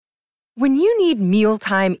When you need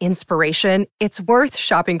mealtime inspiration, it's worth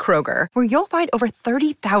shopping Kroger, where you'll find over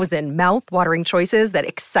 30,000 mouth-watering choices that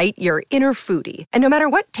excite your inner foodie. And no matter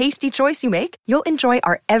what tasty choice you make, you'll enjoy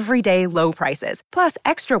our everyday low prices, plus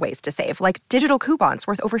extra ways to save, like digital coupons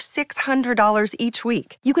worth over $600 each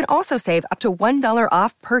week. You can also save up to $1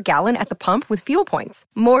 off per gallon at the pump with fuel points.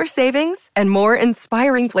 More savings and more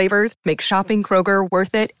inspiring flavors make shopping Kroger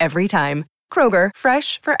worth it every time. Kroger,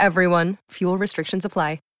 fresh for everyone. Fuel restrictions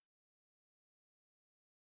apply.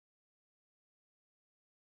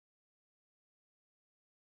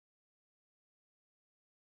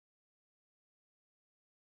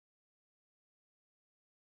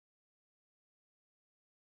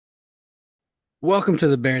 Welcome to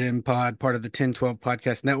the Bared In Pod, part of the 1012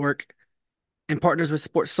 Podcast Network and partners with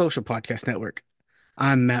Sports Social Podcast Network.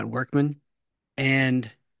 I'm Matt Workman,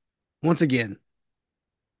 and once again,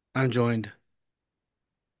 I'm joined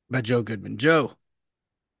by Joe Goodman. Joe,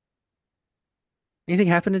 anything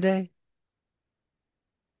happened today?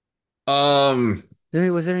 Um,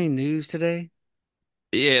 Was there any news today?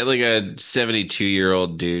 yeah, like a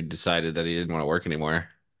 72-year-old dude decided that he didn't want to work anymore.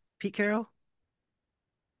 Pete Carroll?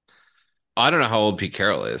 I don't know how old Pete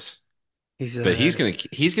Carroll is, He's but he's gonna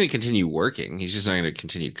continue working. He's just not gonna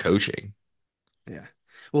continue coaching. yeah.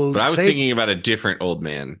 Well, But I was say thinking about a different old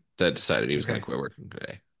man that decided he was gonna okay. quit working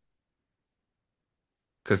today.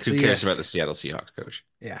 Because So who cares about the yes, Seattle Seahawks coach?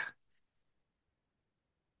 yeah.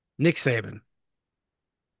 Nick Saban,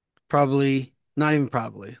 probably not even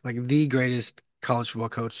probably like the greatest college football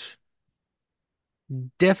coach,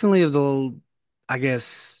 definitely of the, I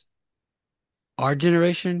guess, our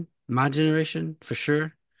generation, my generation for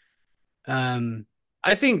sure. Um,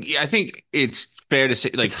 I think it's fair to say,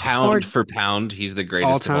 it's like, pound hard for pound, he's the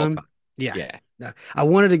all greatest of all time. time. Yeah. Yeah. No, I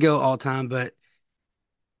wanted to go all time, but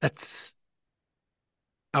that's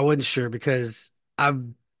I wasn't sure because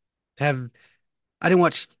have I didn't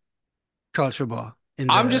watch college football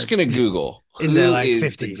I'm just gonna Google in the who like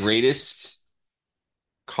is the 50s. greatest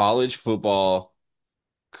college football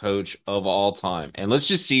coach of all time. And let's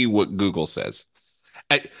just see what Google says.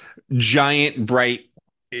 At giant bright,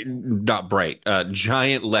 not bright,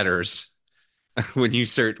 giant letters. When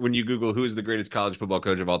you Google who is the greatest college football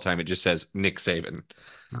coach of all time, it just says Nick Saban.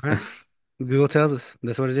 All right. Google tells us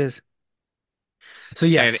that's what it is. So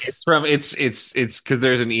And it's yes. from it's because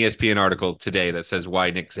there's an ESPN article today that says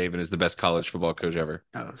why Nick Saban is the best college football coach ever.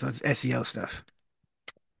 Oh, so it's SEO stuff.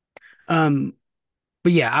 Um,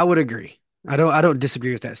 but yeah, I would agree. I don't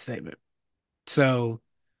disagree with that statement. So,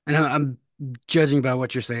 and I'm judging by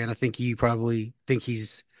what you're saying. I think you probably think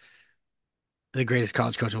he's the greatest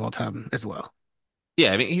college coach of all time as well.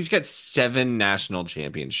 Yeah, I mean he's got 7 national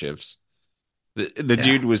championships. The Yeah.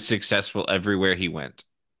 dude was successful everywhere he went.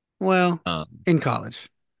 Well, Um, in college,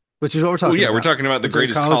 which is what we're Well, talking yeah, we're about. talking about the We're talking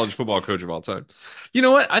greatest college. college football coach of all time. You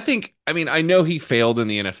know what? I mean, I know he failed in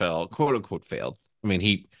the NFL, quote unquote failed. I mean,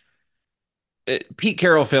 Pete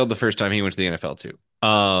Carroll failed the first time he went to the NFL too.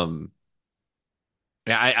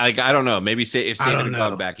 Yeah, I don't know. Maybe say if I Saban don't had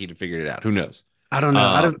gone know. back, he'd have figured it out. Who knows? I don't know.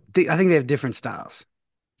 I Um, don't think. I think they have different styles.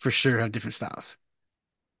 For sure, have different styles.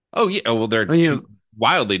 oh yeah, well they're I mean, two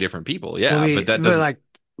wildly different people. well, I Yeah, but mean, that but doesn't. like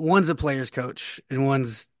one's a player's coach and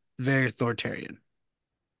one's very authoritarian.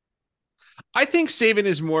 I think Saban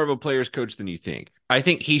is more of a player's coach than you think. I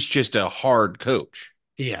think he's just a hard coach,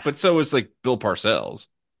 Yeah, but so is like Bill Parcells.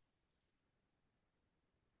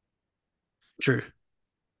 true.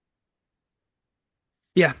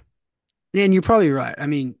 Yeah, and you're probably right. I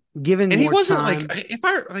mean, given And he more wasn't like time, if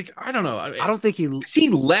I like I don't know. I don't think he. He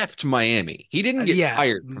left Miami. He didn't get Yeah,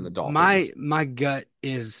 fired from the my Dolphins. my gut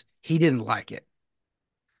is he didn't like it,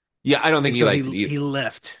 Yeah, I don't think and he so liked it he either.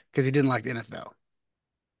 left because he didn't like the NFL.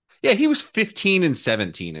 Yeah, he was 15 and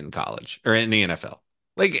 17 in college or in the NFL.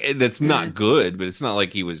 Like that's Yeah, not good, but it's not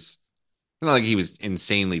like he was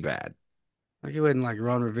insanely bad. like he wasn't like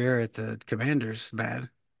Ron Rivera at the Commanders. Bad.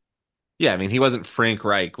 Yeah, I mean, he wasn't Frank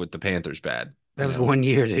Reich with the Panthers bad, That you was know. 1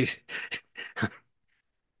 year, dude.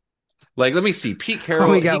 Like let me see.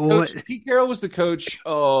 Only got one. Pete Carroll was the coach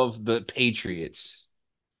of the Patriots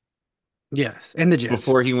Yes, and the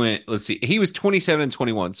Jets. before he went, let's see. He was 27 and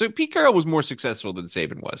 21. So Pete Carroll was more successful than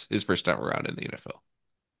Saban was his first time around in the NFL.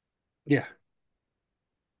 Yeah.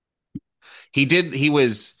 He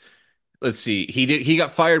was let's see. He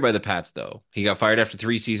got fired by the Pats though. He got fired after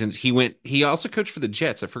 3 seasons. He also coached for the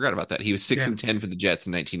Jets. I forgot about that. He was 6 Yeah. and 10 for the Jets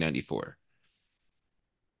in 1994.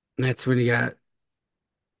 And that's when he got.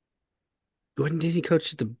 When did he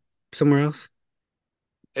coach at the somewhere else?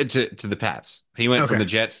 To the Pats. He went from Okay. the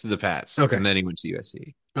Jets to the Pats Okay. and then he went to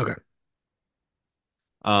USC. Okay.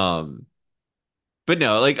 Um But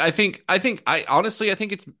no, like I honestly I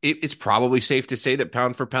think it's probably safe to say that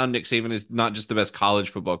pound for pound Nick Saban is not just the best college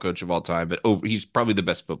football coach of all time, but he's probably the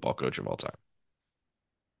best football coach of all time.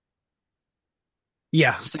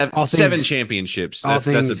 Yeah, Seven championships. all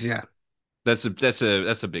things. Yeah, That's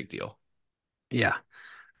a big deal. yeah.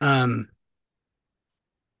 Um,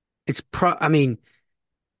 it's pro. I mean,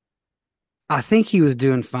 I think he was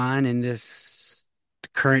doing fine in this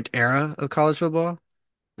current era of college football.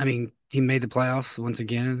 I mean, he made the playoffs once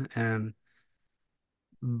again, and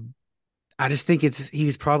I just think it's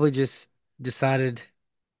he's probably just decided.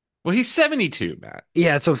 Well, he's 72, Matt.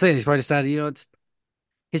 Yeah, that's what I'm saying. He's probably decided. It's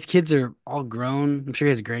his kids are all grown. I'm sure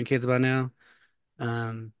he has grandkids by now.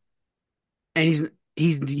 Um, and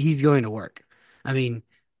he's going to work. I mean,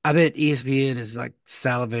 I bet ESPN is like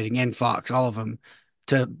salivating and Fox, all of them,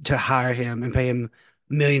 to hire him and pay him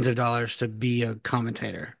millions of dollars to be a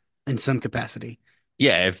commentator in some capacity.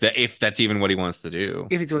 Yeah, if that's even what he wants to do.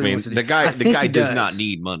 If it's I what he wants mean, to do. I the think guy he does not does.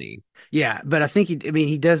 need money. Yeah, but I mean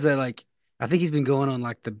he does that like I think he's been going on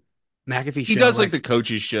like the McAfee He show does like the like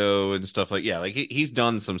coaches show and stuff like yeah, like he's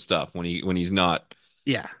done some stuff when he's not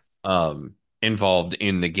yeah. involved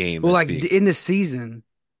in the game Well that's like being in this season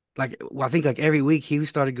I think like every week he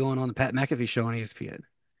started going on the Pat McAfee show on ESPN.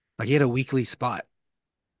 Like he had a weekly spot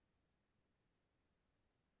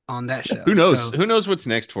on that show. who knows? So Who knows what's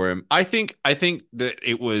next for him? I think that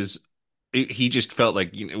he just felt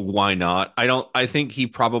like why not? I think he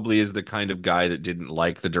probably is the kind of guy that didn't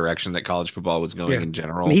like the direction that college football was going yeah. in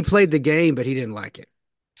I mean, he general. played the game, but he didn't like it.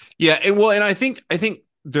 Yeah, and I think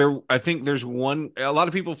there's one a lot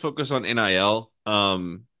of people focus on NIL.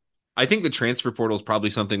 I think the transfer portal is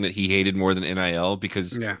probably something that he hated more than NIL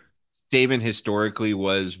because Yeah. Saban historically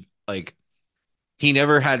was like he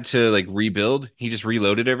never had to like rebuild. He just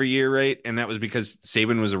reloaded every year, right? And that was because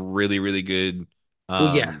Saban was a really, really good Well,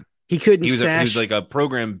 yeah. um He couldn't he was like stash. a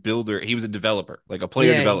program builder. He was a developer, like a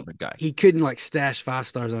player Yeah, development guy. he couldn't like stash 5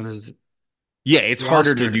 stars on his Yeah, it's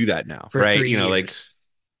harder to roster do that now, for right? 3 years.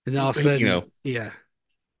 And then all of a You know, sudden, yeah.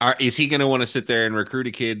 is he going to want to sit there and recruit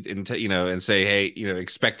a kid and and say, hey,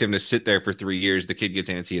 expect him to sit there for 3 years? The kid gets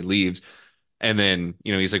antsy and leaves, and then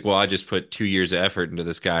he's like, well, I just put 2 years of effort into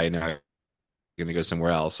this guy, now I'm going to go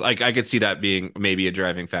somewhere else. Like I could see that being maybe a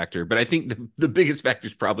driving factor, but I think the biggest factor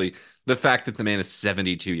is probably the fact that the man is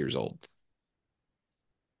 72 years old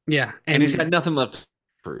Yeah. and he's got And nothing left to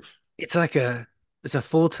prove. it's like it's a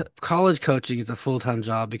college coaching is a full-time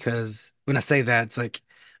job because when I say that, it's like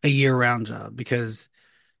a year-round job because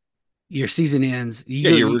your season ends,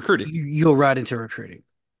 Yeah, you're recruiting. you go right into recruiting.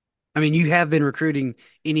 I mean, you have been recruiting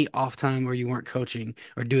any off time where you weren't coaching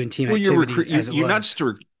or doing team Well, activities as it was.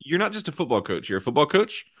 you're not just a football coach. You're a football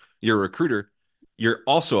coach. You're a recruiter. You're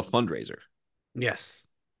also a fundraiser. Yes.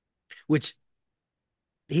 Which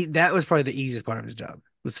that was probably the easiest part of his job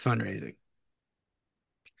was fundraising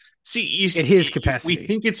See, in his we capacity.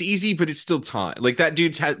 think it's easy, but it's still time. Like Well, that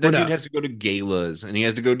dude no. has to go to galas and he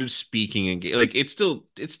has to go to speaking and like it's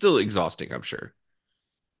still exhausting, I'm sure.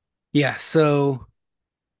 Yeah. So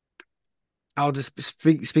I'll just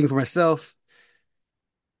speaking for myself.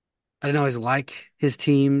 I don't always like his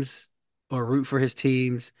teams or root for his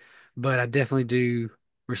teams, but I definitely do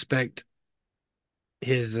respect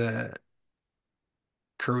his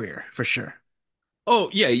career for sure. Oh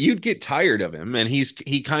yeah, you'd get tired of him, and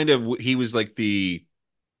he was like the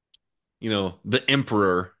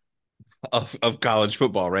emperor of college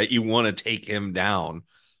football, right? You want to take him down,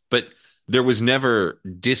 but there was never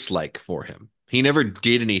dislike for him. He never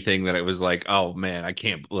did anything that it was like, oh man, I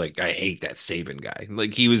can't like I hate that Saban guy.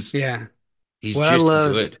 Like Yeah. he's What I just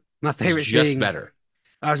love, good. my He's favorite just thing, better.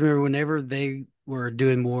 I always remember whenever they were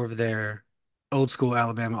doing more of their old school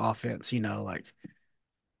Alabama offense, like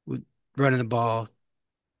with running the ball,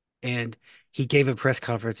 and he gave a press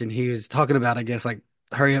conference and he was talking about, I guess, like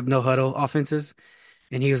hurry up, no huddle offenses.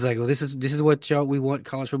 And he was like, "Well, this is what y'all we want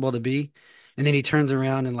college football to be." And then he turns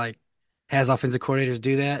around and like has offensive coordinators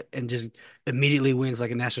do that and just immediately wins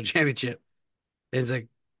like a national championship. And it's like,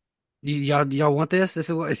 y'all want this? This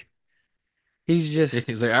is what he's just.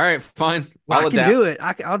 He's like, all right, fine, Well, I I'll can do adapt. it.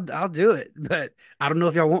 I'll do it, but I don't know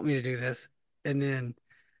if y'all want me to do this. And then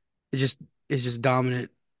it's just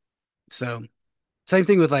dominant. So same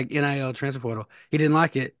thing with like NIL transfer portal. He didn't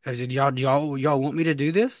like it. I said, y'all want me to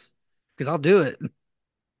do this? Because I'll do it.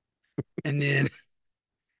 And then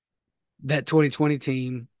that 2020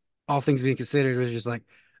 team, all things being considered, was just like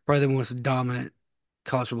probably the most dominant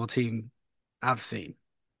college football team I've seen.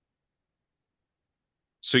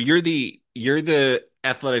 So you're the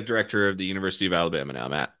athletic director of the University of Alabama now,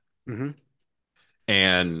 Matt. Hmm.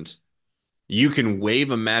 And You can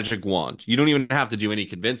wave a magic wand. You don't even have to do any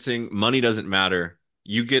convincing. Money doesn't matter.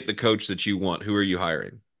 You get the coach that you want. Who are you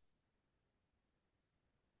hiring?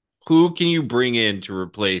 Who can you bring in to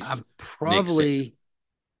I replace Nick Saban? probably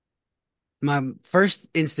my first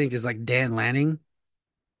instinct is like Dan Lanning.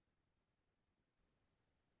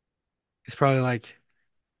 It's probably like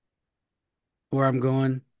where I'm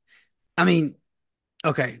going. I mean,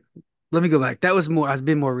 okay, let me go back. That was more, I've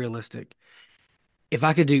been more realistic. If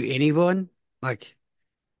I could do anyone, like,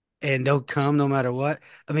 and they'll come no matter what.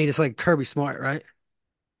 I mean, it's like Kirby Smart, right?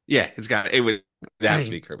 Yeah, it would I have to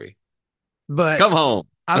be mean, Kirby. but Come home.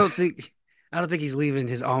 I don't think I don't think he's leaving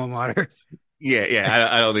his alma mater. Yeah, yeah.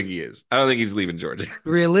 I don't think he is. I don't think he's leaving Georgia.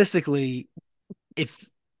 Realistically, if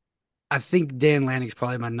I think Dan Lanning's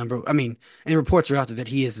probably my number. I mean, and reports are out there that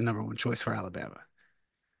he is the number one choice for Alabama.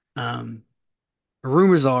 Um,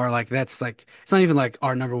 rumors are like that's like it's not even like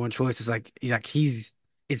our number one choice. It's like he's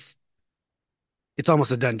it's it's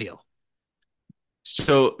almost a done deal.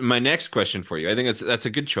 So my next question for you, I think that's a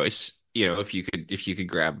good choice. If you could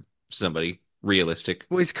grab somebody realistic.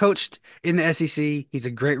 Well, he's coached in the SEC. He's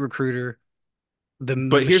a great recruiter. The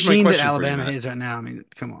But here's my machine that question for you, Alabama Matt. is right now. I mean,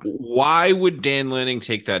 come on. Why would Dan Lanning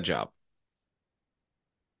take that job?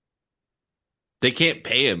 They can't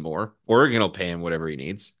pay him more. Oregon will pay him whatever he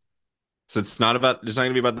needs. So it's not going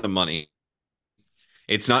to be about the money.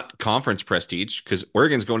 It's not conference prestige because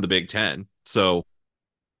Oregon's going to the Big Ten. So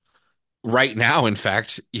right now, in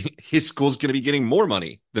fact, his school's going to be getting more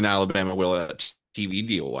money than Alabama will TV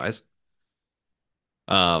deal wise.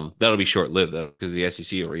 That'll be short lived though because the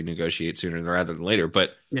SEC will renegotiate sooner rather than later.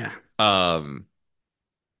 But Yeah. um,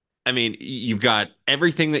 I mean, you've got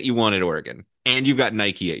everything that you want at Oregon, and you've got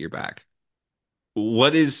Nike at your back.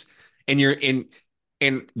 What is and you're in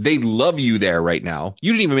and they love you there right now.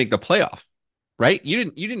 You didn't even make the playoff, right?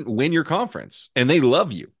 You didn't win your conference, and they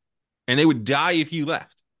love you, and they would die if you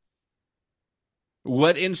left.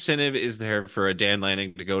 What incentive is there for a Dan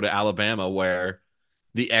Lanning to go to Alabama where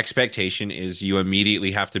the expectation is you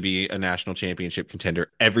immediately have to be a national championship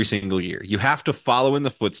contender every single year? You have to follow in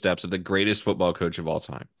the footsteps of the greatest football coach of all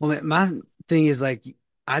time. Well, my thing is like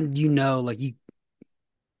like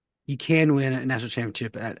you can win a national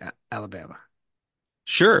championship at Alabama.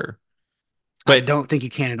 Sure, I but don't think you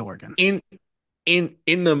can at Oregon. in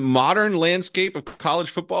in the modern landscape of college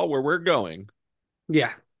football where we're going,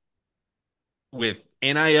 Yeah. with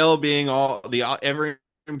NIL being all the ever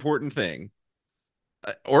important thing,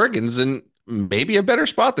 Oregon's in maybe a better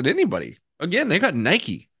spot than anybody. Again, they got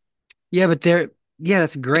Nike. Yeah, but yeah,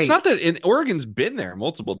 that's It's great. not that Oregon's been there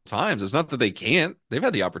multiple times. It's not that they can't. They've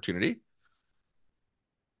had the opportunity.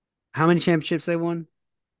 How many championships they won?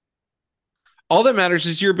 All that matters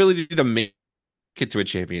is your ability to make it to a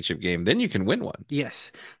championship game. Then you can win one.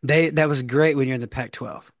 Yes. That was great when you're in the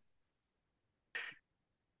Pac-12.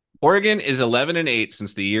 Oregon is 11-8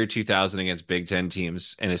 since the year 2000 against Big Ten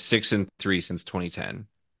teams and is 6-3 since 2010.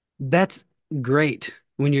 That's great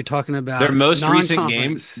when you're talking Their about most recent game,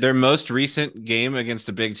 non-conference. their most recent game against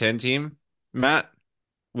a Big Ten team, Matt,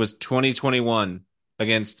 was 2021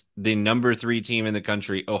 against the number 3 team in the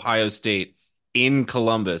country, Ohio State, in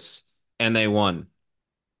Columbus, and they won.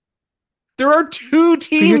 There are 2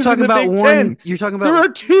 Because you're teams in talking the about Big Ten. you're talking There about are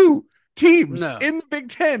 2 teams no. in the Big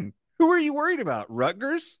Ten. Who are you worried about?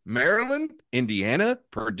 Rutgers, Maryland, Indiana,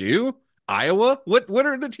 Purdue, Iowa? What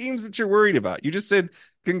are the teams that you're worried about? You just said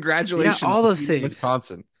Yeah, congratulations all to those beating things.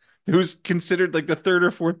 Wisconsin, who's considered like the third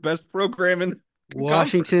or fourth best program in the conference.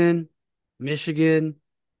 Washington, Michigan,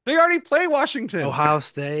 They already play Washington. Ohio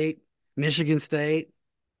State, Michigan State.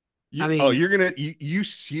 I mean, You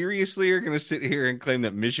seriously are gonna sit here and claim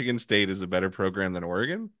that Michigan State is a better program than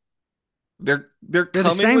Oregon? They're they're the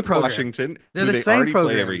coming same with program. Washington, They're who the they same already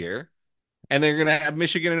play every program. year, and they're gonna have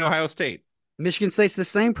Michigan and Ohio State. Michigan State's the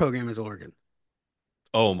same program as Oregon.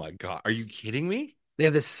 Oh my God. Are you kidding me? They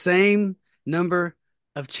have the same number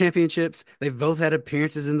of championships. They've both had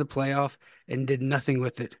appearances in the playoff and did nothing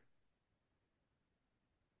with it.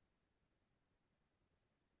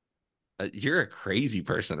 You're a crazy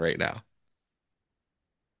person right now.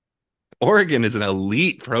 Oregon is an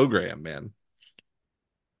elite program, man.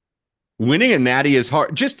 Winning a natty is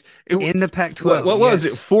hard. In the What Pac-12, was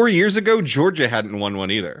it? yes. 4 years ago, Georgia hadn't won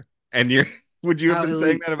one either. And you're would you have How been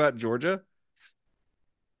saying elite? that about Georgia?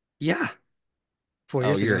 Yeah, four Oh,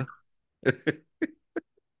 years you're ago.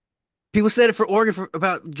 People said it for Oregon for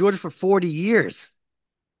about Georgia for 40 years.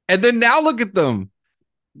 and then now look at them.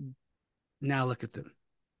 Now look at them.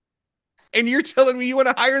 And you're telling me you want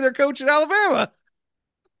to hire their coach in Alabama.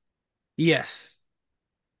 Yes.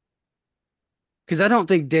 Because I don't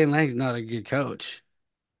think Dan Lanning's not a good coach.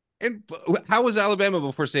 And how was Alabama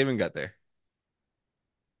before Saban got there?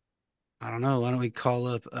 I don't know. Why don't we call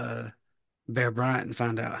up Bear Bryant and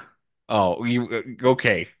find out? Oh, you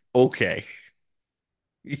okay? Okay.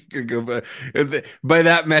 You could go by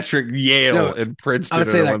that metric, Yale No, and I Princeton would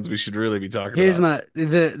are say the like ones we should really be talking here's about.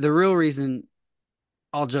 the real reason,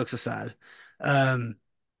 all jokes aside, um,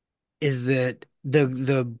 is that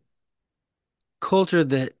the culture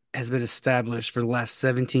that has been established for the last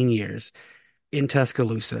 17 years in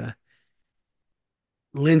Tuscaloosa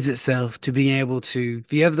lends itself to being able to,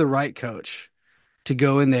 if you have the right coach, to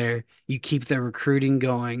go in there, you keep the recruiting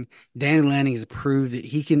going. Dan Lanning has proved that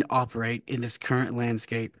he can operate in this current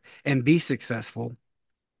landscape and be successful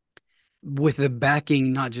with the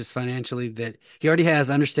backing, not just financially, that he already has,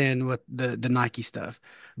 understand what the Nike stuff,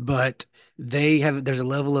 but there's a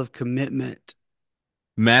level of commitment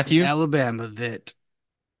in Matthew, Alabama that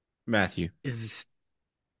Matthew, is,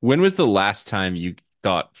 when was the last time you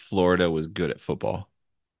thought Florida was good at football?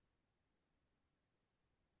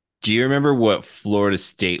 Do you remember what Florida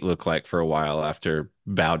State looked like for a while after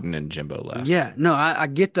Bowden and Jimbo left? yeah, no, I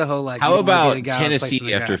get the whole like you How don't want to get a about guy replacing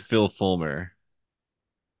Tennessee the after guy. Phil Fulmer?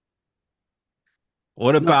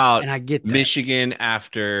 What No, about and I get that. Michigan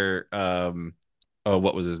after oh,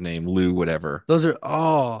 what was his name? Lou whatever. Those are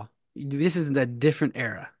all, this is a different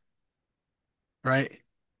era, right?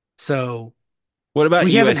 So What about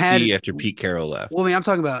we haven't USC had, after Pete Carroll well, left? I mean, I'm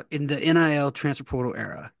talking about in the NIL transfer portal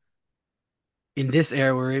era, in this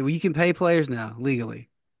era where you can pay players now legally.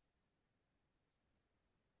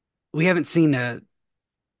 We haven't seen a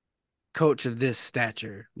coach of this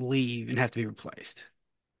stature leave and have to be replaced.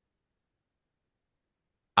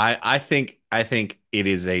 I think it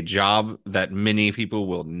is a job that many people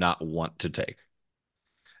will not want to take.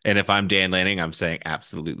 And if I'm Dan Lanning, I'm saying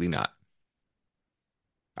absolutely not.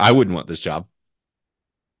 I wouldn't want this job.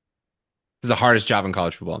 This is the hardest job in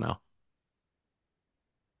college football now.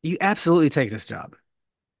 You absolutely take this job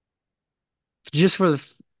just for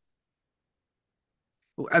the,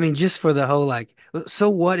 I mean, just for the whole like, so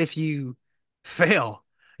what if you fail?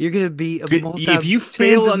 You're going to be a multi If you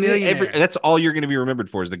tens fail of on the millionaire. that's all you're going to be remembered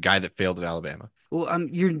for is the guy that failed at Alabama. Well,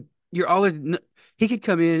 you're always, he could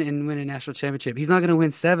come in and win a national championship. He's not going to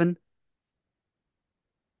win seven.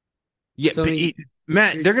 Yeah, So, I but mean,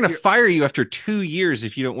 Matt, they're going to you're, fire you after 2 years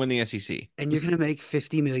if you don't win the SEC. and you're going to make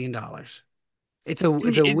 $50 million. It's a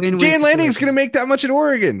win-win Dan Lanning's going to situation. make that much in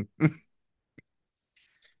Oregon.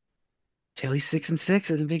 Till he's 6-6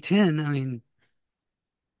 in the Big Ten. I mean,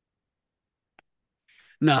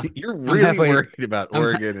 no, You're I'm really halfway. worried about I'm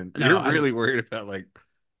Oregon, and no, you're really worried about like,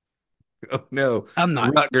 oh no, I'm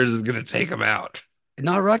not. Rutgers is going to take them out.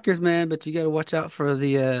 Not Rutgers, man, but you got to watch out for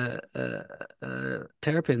the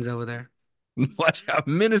Terrapins over there. Watch out,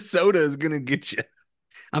 Minnesota is going to get you.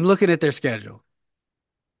 I'm looking at their schedule,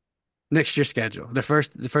 next year's schedule, the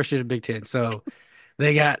first year of the Big Ten. So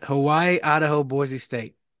they got Hawaii, Idaho, Boise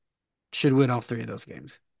State. Should win all three of those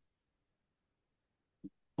games.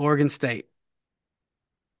 Oregon State.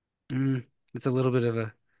 Mm, it's a little bit of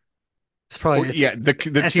a. It's Or probably yeah, the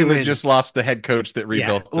that's a team that win. just lost the head coach that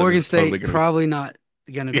Yeah, rebuilt them Oregon is totally State going to be. probably not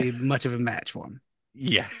going to Yeah, be much of a match for them.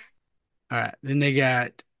 yeah, All right, then they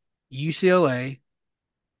got UCLA.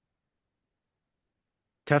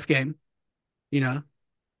 Tough game, you know.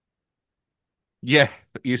 yeah.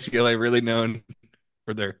 UCLA really known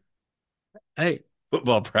for their Hey,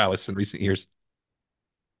 football prowess in recent years.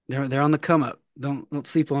 they're on the come up. Don't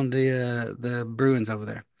sleep on the Bruins over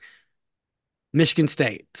there. Michigan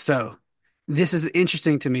State. So this is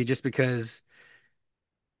interesting to me just because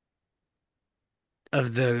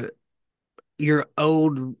of the your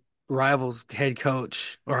old rivals head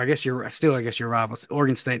coach, or I guess your rivals,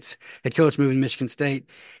 Oregon State's head coach moving to Michigan State.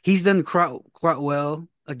 He's done quite well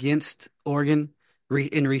against Oregon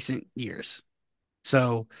in recent years.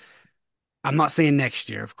 So I'm not saying next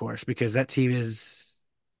year, of course, because that team is,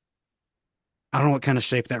 I don't know what kind of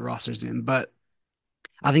shape that roster's in, but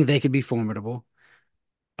I think they could be formidable.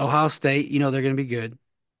 Ohio State, they're going to be good.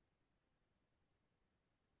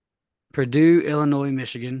 Purdue, Illinois,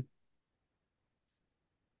 Michigan,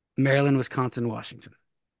 Maryland, Wisconsin, Washington.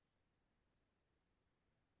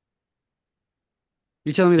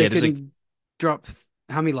 You telling me they Yeah, there's like couldn't drop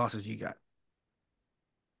how many losses you got?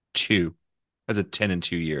 two. That's a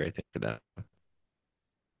 10-2 year, I think, for that.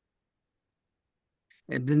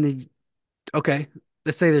 And then okay,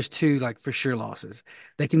 let's say there's two like for sure losses.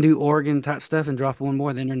 They can do Oregon type stuff and drop one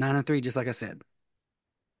more, then they're 9-3, just like I said.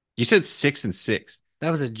 You said 6-6.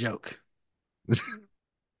 That was a joke.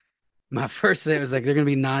 My first thing was like they're going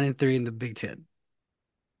to be 9-3 in the Big Ten.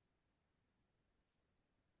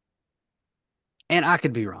 And I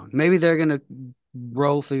could be wrong. Maybe they're going to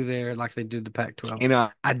roll through there like they did the Pac-12.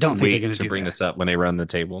 Cannot I don't think they're going wait to to do bring that. this up when they run the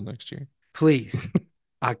table next year. Please.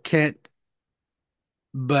 I can't,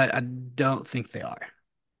 but I don't think they are.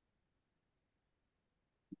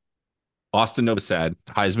 Austin Novosad,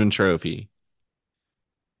 Heisman Trophy.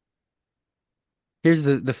 Here's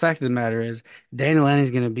the fact of the matter is Daniel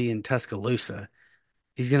Lanning's going to be in Tuscaloosa.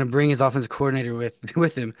 He's going to bring his offensive coordinator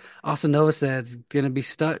with him. Austin Novosad's going to be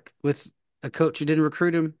stuck with a coach who didn't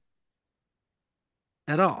recruit him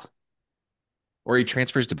at all. Or he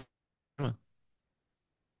transfers to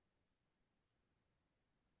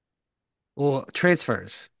Well,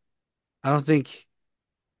 transfers. I don't think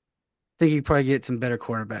you probably get some better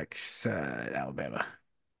quarterbacks at Alabama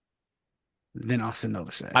than Austin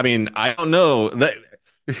Novosad. I mean, I don't know. That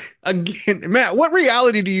again, Matt, what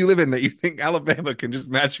reality do you live in that you think Alabama can just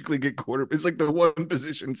magically get quarter? It's like the one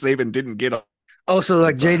position Saban didn't get all Oh, so the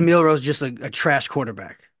like Jaden time. Milroe's just a trash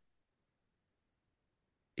quarterback.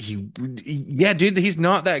 Yeah, dude, he's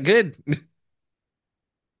not that good.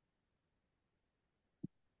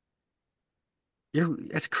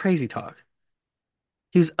 That's crazy talk.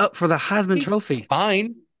 He was up for the Heisman He's Trophy.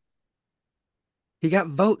 fine. He got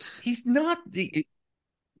votes. He's not the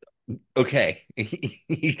okay.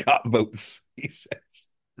 He got votes. He says.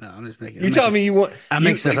 No, You telling me you want I'm you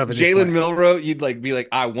making stuff like up at this Jalen point. Milroe? You'd like be like,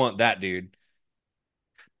 I want that dude.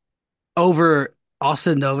 Over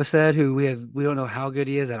Austin Novosad, who we don't know how good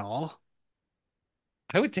he is at all.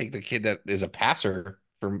 I would take the kid that is a passer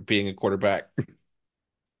from being a quarterback.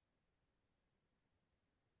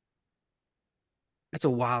 That's a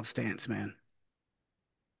wild stance, man.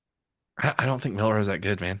 I don't think Milroe's that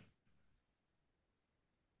good, man.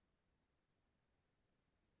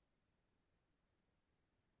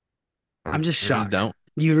 I'm just I just shocked. don't.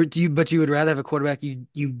 But you would rather have a quarterback you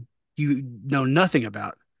know nothing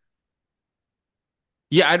about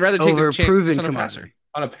Yeah, I'd rather take the over chance proven on a passer. commodity.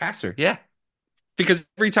 On a passer, yeah. Because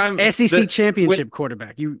every time SEC the when championship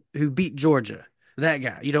quarterback, you who beat Georgia. That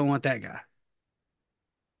guy. You don't want that guy.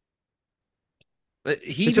 Who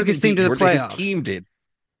he took his didn't team beat to the Georgia, his playoffs. team did.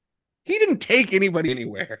 He didn't take anybody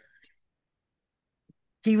anywhere.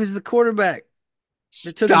 He was the quarterback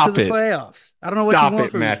that took him to Stop the it. playoffs. I don't know what you Stop want it,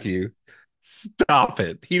 from me. Matthew. Stop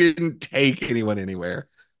it. He didn't take anyone anywhere.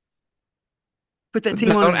 Put that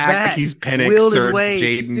team on Don't his act like back, he's Penix willed his or way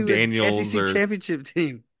Jaden to an Daniels SEC or championship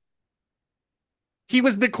team. he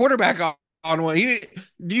was the quarterback on one.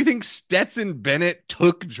 Do you think Stetson Bennett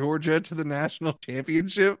took Georgia to the national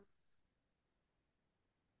championship?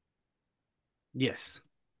 Yes.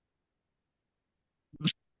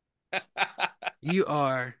 You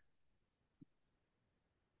are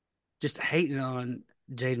just hating on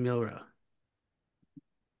Jade Milroe.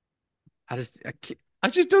 I can't, I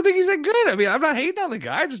just don't think he's that good. I mean, I'm not hating on the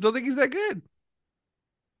guy. I just don't think he's that good.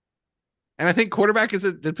 And I think quarterback is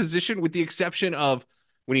the position with the exception of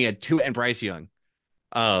when he had Tua and Bryce Young.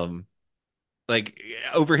 Um, like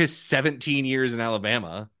over his 17 years in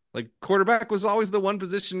Alabama, like quarterback was always the one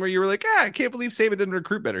position where you were like, I can't believe Saban didn't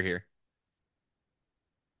recruit better here.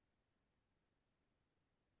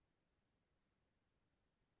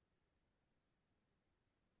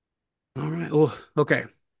 all right. Well, okay.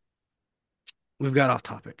 We've got off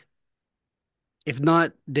topic. If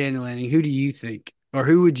not Daniel Lanning, who do you think, or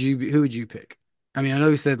who would you pick? I mean, I know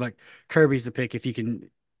you said like Kirby's the pick if if you could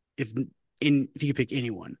pick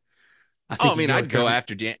anyone. I Oh, I think you mean, go with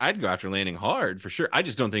Kirby. I'd go after Lanning hard for sure. I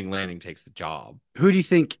just don't think Lanning takes the job. Who do you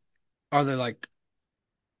think are the like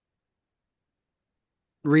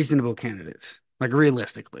reasonable candidates, like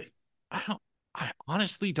realistically? I don't. I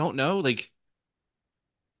honestly don't know. Like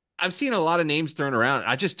I've seen a lot of names thrown around.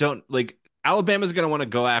 I just don't like. Alabama's going to want to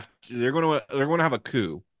go after. They're going to have a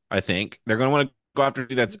coup. I think they're going to want to go after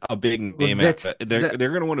that's a big Well, name. that's that. They're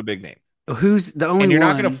going to want a big name. Who's the only And you're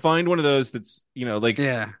not going to one? find one of those that's like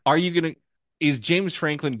Yeah. are you going to is James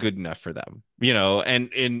Franklin good enough for them,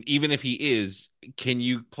 and even if he is, can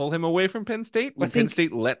you pull him away from Penn State? I Would Penn think.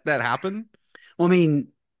 State let that happen? Well, I mean,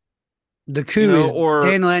 the coup is Or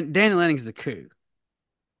Dan Lanning's the coup,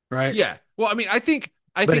 right? yeah, well, I mean, I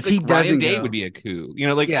But think if he like Ryan doesn't Day would go, be a coup.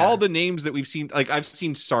 Like all yeah. the names that we've seen, like I've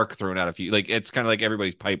seen Sark thrown out a few. Like it's kind of like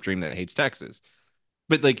everybody's pipe dream that hates Texas,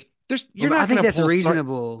 but like you're Well, I not think going to that's pull Sark.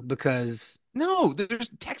 reasonable because No, there's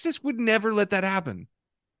Texas would never let that happen.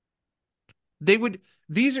 They would.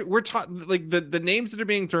 These are we're taught like the names that are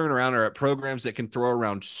being thrown around are at programs that can throw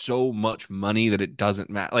around so much money that it doesn't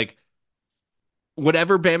matter. Like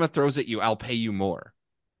whatever Bama throws at you, I'll pay you more.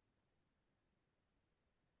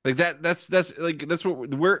 Like that's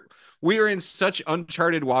what we are in such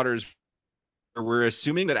uncharted waters where we're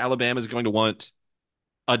assuming that Alabama is going to want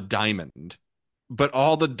a diamond, but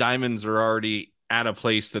all the diamonds are already at a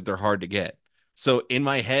place that they're hard to get. So in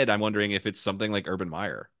my head, I'm wondering if it's something like Urban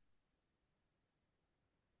Meyer.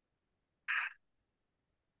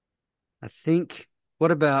 I think.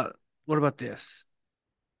 What about this?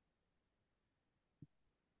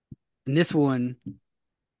 And this one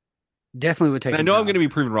definitely would take And I the know I'm going job. to be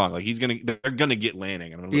proven wrong. Like they're going to get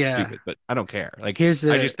Lanning, and I'm going to look Yeah. stupid, but I don't care. Like Here's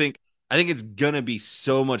I the just think I think it's going to be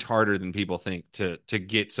so much harder than people think to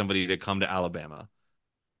get somebody to come to Alabama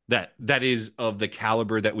that is of the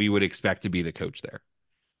caliber that we would expect to be the coach there.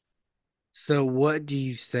 So what do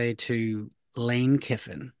you say to Lane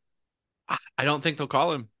Kiffin? I don't think they'll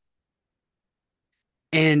call him.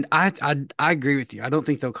 And I agree with you. I don't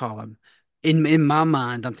think they'll call him. In my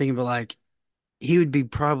mind, I'm thinking about like he would be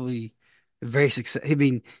probably very success. I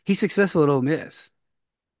mean, he's successful at Ole Miss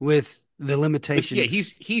with the Yeah, limitations.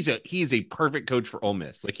 he is a perfect coach for Ole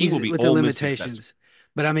Miss. Like he will He's be with the Ole Miss successful. limitations.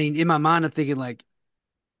 But I mean, in my mind, I'm thinking like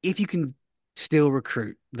if you can still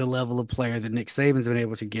recruit the level of player that Nick Saban's been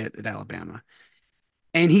able to get at Alabama,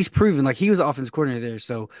 and he's proven like he was offense coordinator there,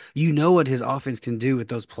 so you know what his offense can do with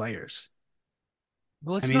those players.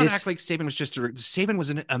 Well, I let's mean, not act it's like Saban was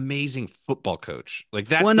an amazing football coach. Like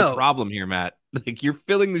that's well, the no, problem here, Matt. Like you're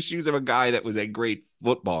filling the shoes of a guy that was a great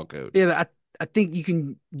football coach. yeah, but I think you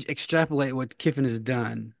can extrapolate what Kiffin has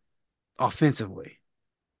done offensively.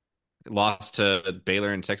 Lost to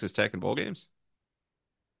Baylor and Texas Tech in bowl games.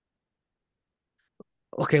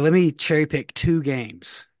 Okay, let me cherry pick two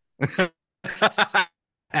games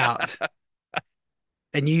out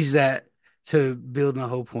and use that to build my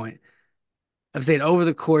whole point. I'm saying over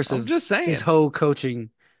the course I'm of just his saying. whole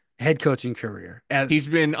head coaching career, at He's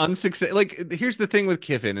been unsuccessful. Like, here's the thing with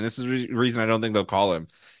Kiffin, and this is the reason I don't think they'll call him.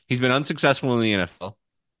 He's been unsuccessful in the NFL.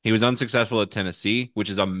 He was unsuccessful at Tennessee, which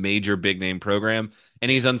is a major big name program, and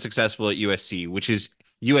he's unsuccessful at USC, which is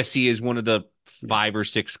USC is one of the yeah, five or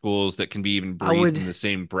six schools that can be even I breathed would in the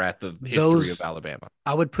same breath of history of those Alabama.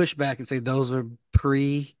 I would push back and say those are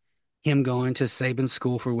pre him going to Saban's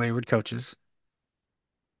school for wayward coaches.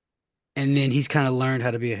 And then he's kind of learned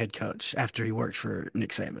how to be a head coach after he worked for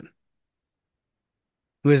Nick Saban.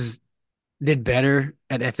 Was did better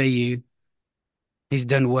at FAU. He's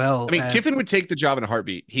done I well mean, at Kiffin would take the job in a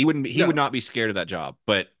heartbeat. He would no, not be scared of that job.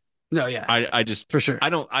 But no, yeah, I just for sure. I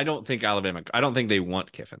don't think Alabama. I don't think they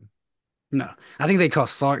want Kiffin. No, I think they call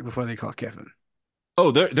Sark before they call Kiffin.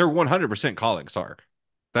 Oh, they're 100% calling Sark.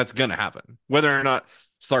 That's gonna happen. Whether or not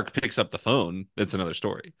Sark picks up the phone, that's another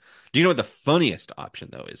story. Do you know what the funniest option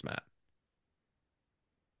though is, Matt?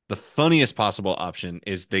 The funniest possible option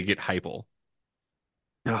is they get Heupel.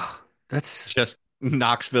 Oh, that's Just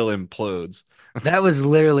Knoxville implodes. that was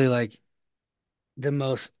literally like the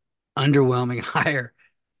most underwhelming hire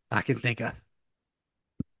I can think of.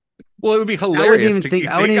 Well, it would be I wouldn't hilarious even to think.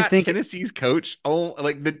 if I they wouldn't even got think. Tennessee's coach. Oh,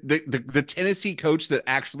 like the Tennessee coach that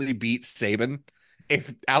actually beat Saban.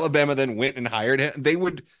 If Alabama then went and hired him, they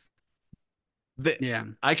would. The, Yeah.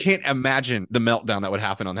 I can't imagine the meltdown that would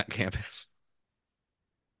happen on that campus.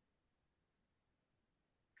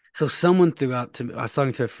 So someone threw out to me. I was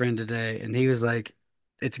talking to a friend today, and he was like,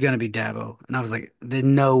 "It's gonna be Dabo," and I was like, "There's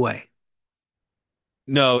no way."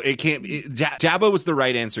 No, it can't. Dabo was the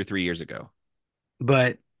right answer 3 years ago.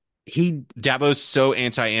 But he Dabo's so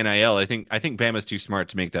anti NIL. I think Bama's too smart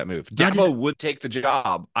to make that move. not just Dabo would take the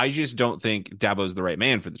job. I just don't think Dabo's the right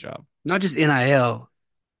man for the job. not just NIL.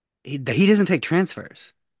 He doesn't take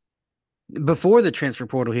transfers. Before the transfer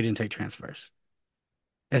portal, he didn't take transfers.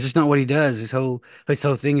 That's just not what he does. His whole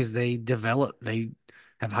thing is they develop. They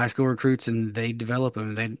have high school recruits and they develop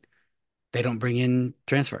them. They don't bring in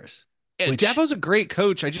transfers, Yeah, which Dabo's a great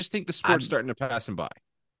coach. I just think the I sport's starting to pass him by.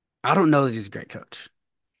 I don't know that he's a great coach.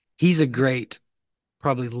 He's a great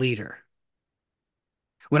probably leader.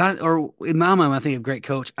 When I or in my mind, when I think of great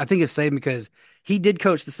coach, I think it's Saban because he did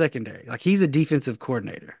coach the secondary. Like he's a defensive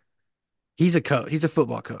coordinator. He's a coach. He's a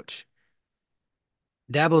football coach.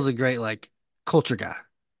 Dabo's a great like culture guy,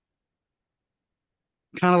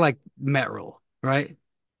 kind of like Matt Rule, right?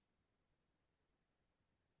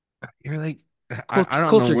 You're like, I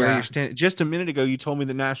don't know Culture where you're guy. standing. Just a minute ago, you told me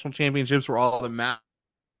the national championships were all that mattered,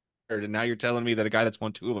 and now you're telling me that a guy that's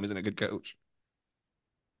won two of them isn't a good coach.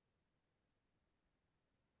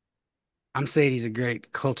 I'm saying he's a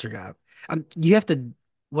great culture guy. You have to.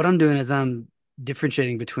 What I'm doing is I'm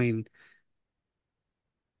differentiating between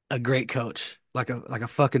a great coach, like a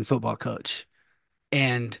fucking football coach,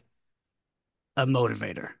 and a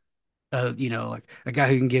motivator. Like a guy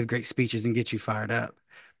who can give great speeches and get you fired up,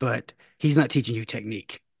 but he's not teaching you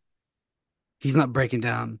technique. He's not breaking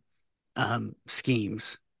down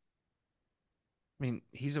schemes. I mean,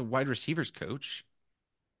 he's a wide receivers coach.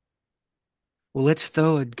 Well, let's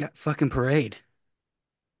throw a fucking parade.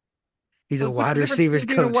 He's a What's wide the difference receivers between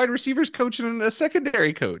being a coach. wide receivers coach and a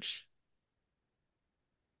secondary coach?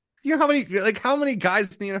 You know how many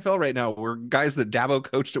guys in the NFL right now were guys that Dabo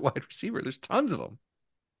coached at wide receiver? There's tons of them.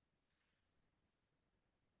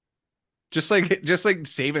 Just like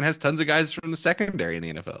Saban has tons of guys from the secondary in the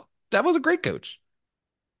NFL. Dabo's a great coach.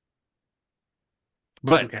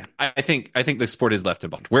 But Okay. I think the sport is left to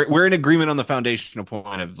bunch. We're in agreement on the foundational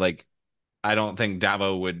point of like I don't think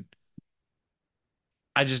Dabo would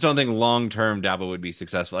I just don't think long term Dabo would be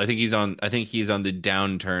successful. I think he's on the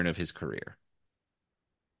downturn of his career.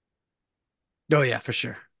 Oh yeah, for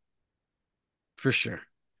sure. For sure.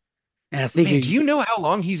 And I think Man, do you know how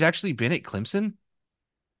long he's actually been at Clemson?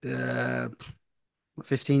 uh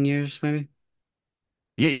 15 years maybe?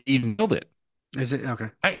 Yeah, he nailed it. Is it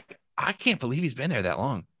okay? I I can't believe he's been there that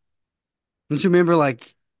long. Don't you remember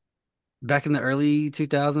like back in the early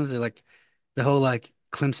 2000s, like the whole like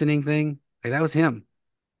Clemsoning thing? Like that was him.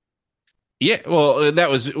 Yeah, that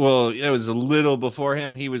was a little before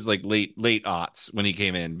him. He was like late aughts when he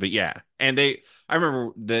came in, but yeah, and I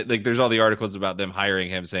remember that like there's all the articles about them hiring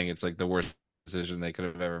him, saying it's like the worst decision they could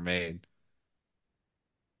have ever made.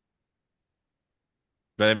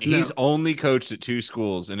 But I mean, he's No. only coached at two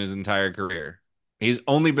schools in his entire career. He's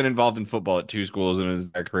only been involved in football at two schools in his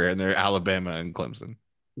entire career, and they're Alabama and Clemson.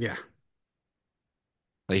 Yeah.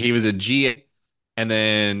 Like he was a GA and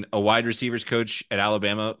then a wide receivers coach at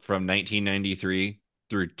Alabama from 1993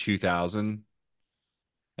 through 2000.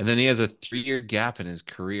 And then he has a 3 year gap in his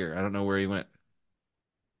career. I don't know where he went.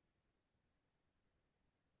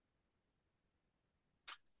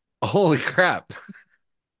 Holy crap.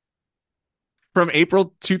 From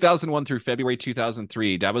April 2001 through February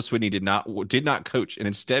 2003, Dabo Swinney did not coach and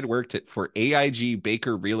instead worked for AIG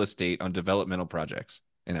Baker Real Estate on developmental projects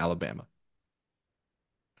in Alabama.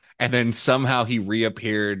 And then somehow he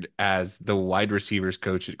reappeared as the wide receivers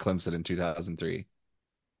coach at Clemson in 2003.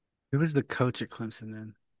 Who was the coach at Clemson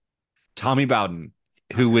then? Tommy Bowden,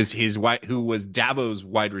 Okay. who was Dabo's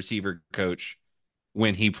wide receiver coach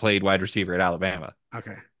when he played wide receiver at Alabama.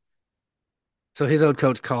 Okay. So his old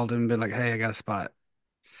coach called him and been like, "Hey, I got a spot."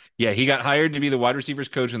 Yeah, he got hired to be the wide receivers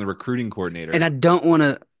coach and the recruiting And coordinator. I don't want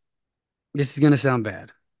to, this is going to sound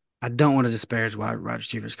bad. I don't want to disparage wide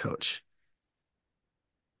receivers coach,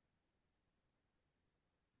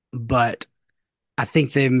 but I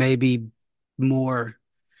think they may be more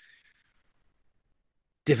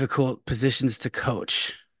difficult positions to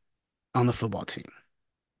coach on the football team.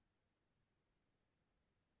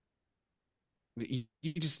 You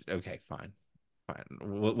just okay, fine, fine.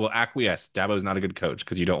 We'll acquiesce. Dabo's not a good coach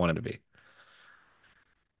because you don't want him to be.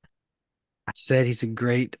 I said he's a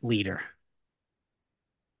great leader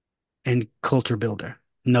and culture builder.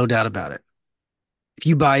 No doubt about it. If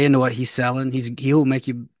you buy into what he's selling, he'll make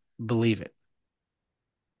you believe it.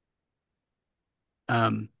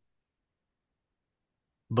 Um,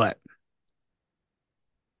 but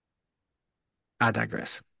I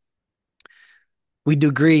digress. We do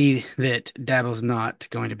agree that Dabo's not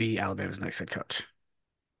going to be Alabama's next head coach.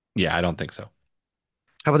 Yeah, I don't think so.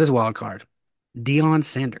 How about this wild card? Deion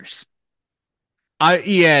Sanders. I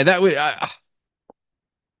yeah, that would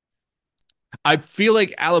I feel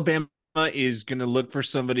like Alabama is going to look for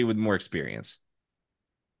somebody with more experience.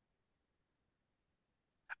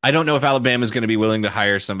 I don't know if Alabama is going to be willing to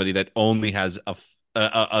hire somebody that only has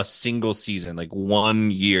a single season, like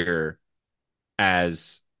 1 year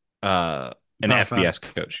as an Power five. FBS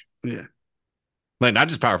coach. Yeah, Like not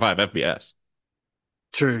just Power 5 FBS.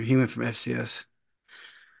 true. He went from FCS.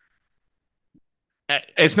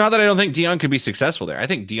 It's not that I don't think Dion could be successful there. I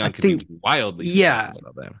think I Dion could be think, wildly yeah, successful at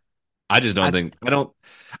Alabama. I just don't I think I don't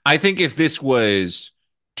I think if this was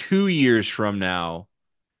 2 years from now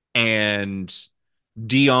and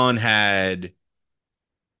Dion had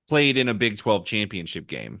played in a Big 12 championship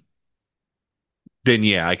game, then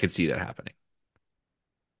yeah, I could see that happening.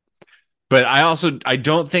 But I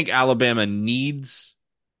don't think Alabama needs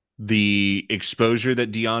the exposure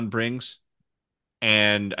that Dion brings.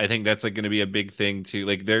 And I think that's like going to be a big thing too.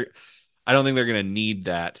 I don't think they're going to need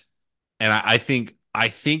that. And I think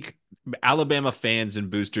Alabama fans and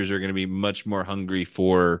boosters are going to be much more hungry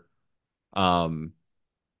for um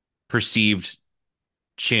perceived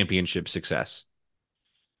championship success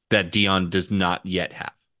that Dion does not yet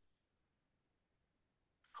have.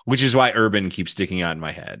 Which is why Urban keeps sticking out in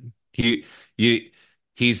my head. You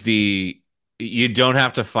he's the you don't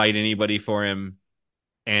have to fight anybody for him,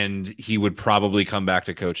 and he would probably come back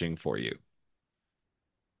to coaching for you.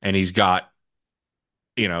 And he's got,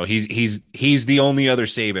 he's the only other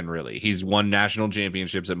Saban really. He's won national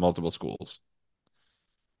championships at multiple schools.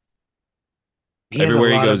 he has a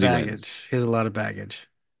Everywhere he lot of goes, he wins. baggage. He has a lot of baggage.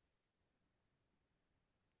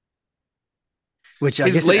 which I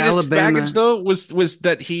His guess at latest baggage Alabama, though was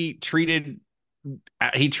that he treated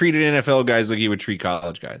NFL guys like he would treat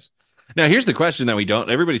college guys. Now here's the question that we don't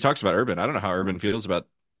everybody talks about Urban. I don't know how Urban feels about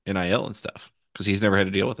NIL and stuff because he's never had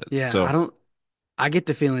to deal with it. yeah, So I get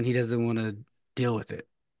the feeling he doesn't want to deal with it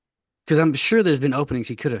because I'm sure there's been openings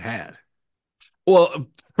he could have had. well,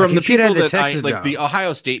 Like from the if he'd had people the that I Texas like the job,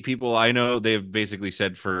 Ohio State people I know, they've basically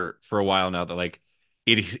said for a while now that like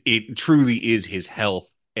it truly is his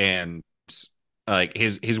health and like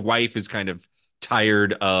his wife is kind of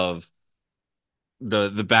tired of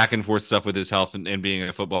the back and forth stuff with his health and being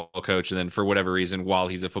a football coach, and then for whatever reason, while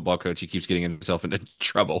he's a football coach, he keeps getting himself into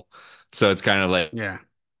trouble. So it's kind of like yeah,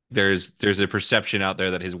 there's a perception out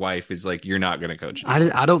there that his wife is like, you're not going to coach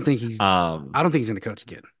anymore. I don't think he's Um, I don't think he's going to coach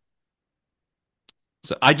again.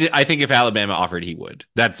 so I think if Alabama offered, he would.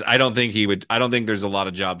 That's I don't think he would. I don't think there's a lot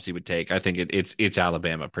of jobs he would take. I think it's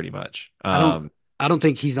Alabama pretty much. I don't I don't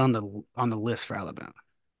think he's on the list for Alabama.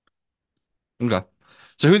 Okay.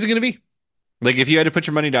 So who's it going to be? Like if you had to put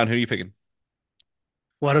your money down, who are you picking?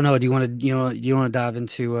 Well, I don't know. Do you want to you want to dive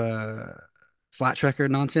into flat tracker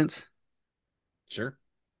nonsense? Sure.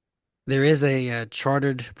 There is a,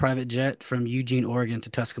 chartered private jet from Eugene, Oregon to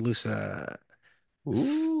Tuscaloosa that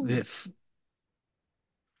Ooh.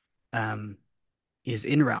 um, is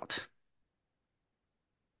en route.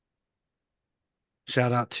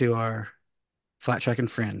 Shout out to our flat tracking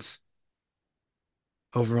friends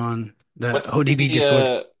over on the What's ODB the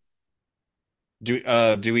Discord.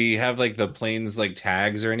 do we have like the planes like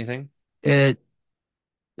tags or anything? It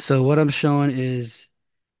so what I'm showing is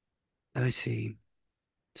let me see.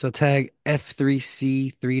 So tag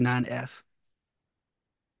F3C39F.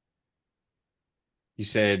 You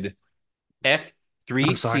said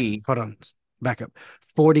I'm sorry. F3C. Hold on. Back up.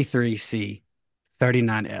 43C39F.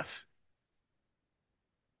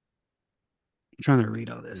 I'm trying to read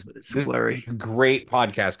all this, but it's This blurry. is great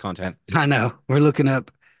podcast content. I know. We're looking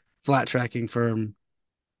up flat tracking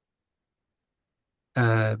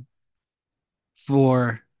uh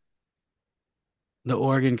for the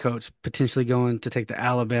Oregon coach potentially going to take the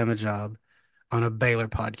Alabama job on a Baylor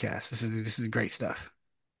podcast. This is great stuff.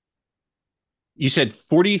 You said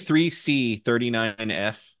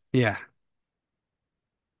 43C39F. Yeah.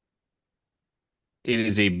 It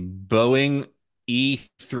is a Boeing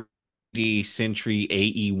E3D Sentry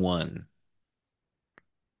AE1,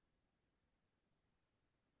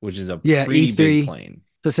 which is a Yeah, pretty big E3. plane.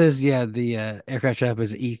 So it says yeah, the aircraft type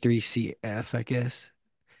is E3CF, I guess.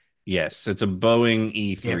 Yes, it's a Boeing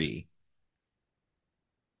Yep. E3.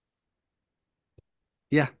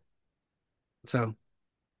 Yeah. So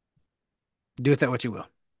do with that what you will.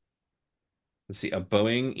 Let's see, a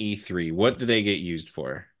Boeing E3. What do they get used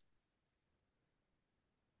for?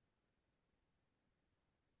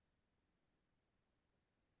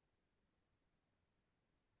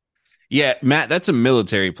 Yeah, Matt, that's a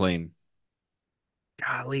military plane.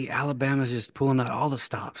 Golly, Alabama's just pulling out all the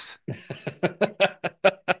stops.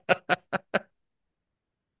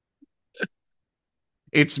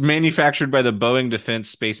 It's manufactured by the Boeing Defense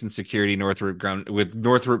Space and Security Northrop Grumman with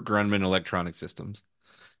Northrop Grumman Electronic Systems.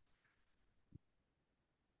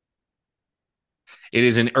 It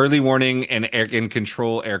is an early warning and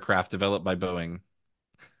control aircraft developed by Boeing.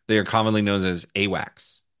 They are commonly known as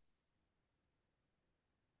AWACS.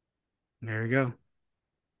 There we go.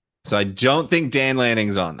 So I don't think Dan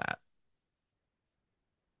Lanning's on that,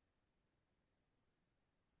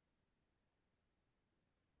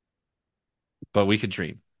 but we could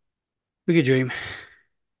dream. We could dream.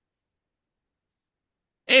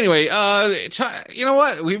 Anyway, you know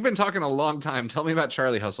what? We've been talking a long time. Tell me about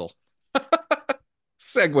Charlie Hustle.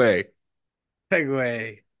 Segway.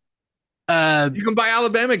 Segue. Uh, You can buy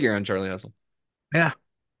Alabama gear on Charlie Hustle. yeah.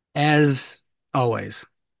 As always,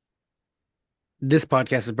 this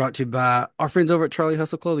podcast is brought to you by our friends over at Charlie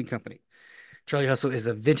Hustle Clothing Company. Charlie Hustle is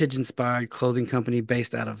a vintage inspired clothing company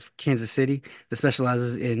based out of Kansas City that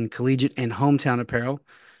specializes in collegiate and hometown apparel.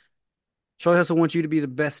 Charlie Hustle wants you to be the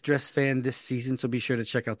best dressed fan this season, so be sure to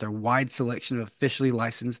check out their wide selection of officially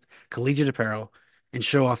licensed collegiate apparel and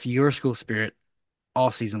show off your school spirit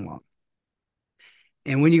all season long.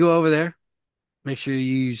 And when you go over there, make sure you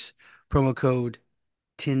use promo code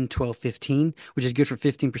 101215, which is good for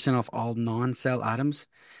 15% off all non-sale items.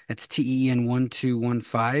 That's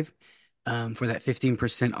TEN1215 for that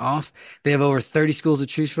 15% off. They have over 30 schools to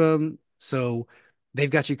choose from, so they've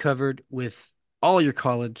got you covered with all your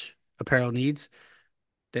college apparel needs.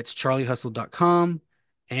 That's charliehustle.com.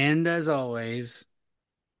 And as always,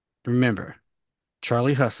 remember,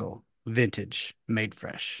 Charlie Hustle, vintage, made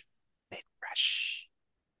fresh. Fresh.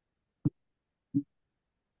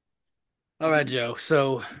 All right, Joe.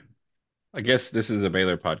 So I guess this is a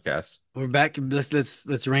Baylor podcast. We're back.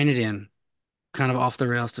 Let's rein it in. Kind of off the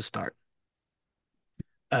rails to start.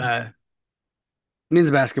 Uh,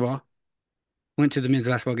 Men's basketball. Went to the men's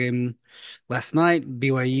basketball game last night.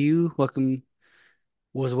 BYU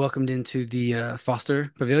was welcomed into the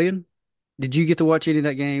Foster Pavilion. Did you get to watch any of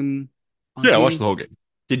that game on Yeah, I watched TV? the whole game.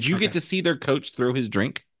 Did you get Okay. to see their coach throw his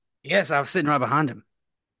drink? Yes, I was sitting right behind him.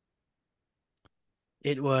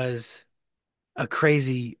 It was a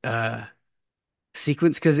crazy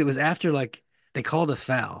sequence because it was after like they called a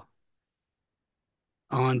foul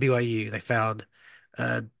on BYU. They fouled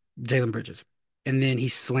uh, Jalen Bridges, and then he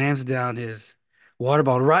slams down his water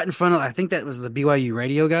bottle right in front of. I think that was the BYU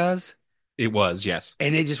radio guys, It was, yes.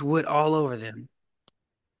 and it just went all over them.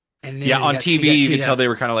 And Yeah, then on he TV got you teed could tell up. they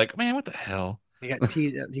were kind of like, man, what the hell? He got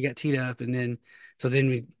teed up. He got teed up, and then so then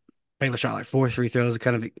we Baylor shot like four free throws.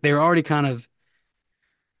 Kind of they were already kind of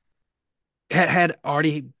had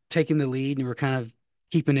already taken the lead and were kind of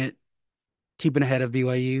keeping ahead of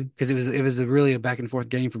BYU because it was really a back and forth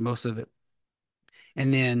game for most of it.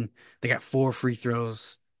 And then they got four free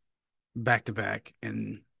throws back to back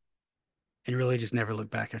and really just never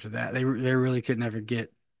looked back after that. They really could never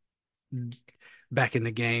get back in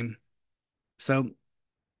the game. So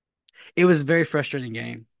it was a very frustrating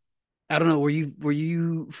game. I don't know, were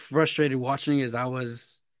you frustrated watching as I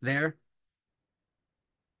was there?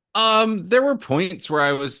 There were points where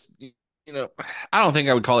I was, I don't think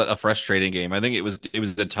I would call it a frustrating game. I think it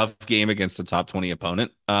was a tough game against a top 20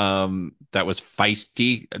 opponent. That was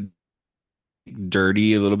feisty,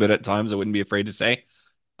 dirty a little bit at times, I wouldn't be afraid to say.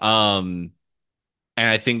 Um, and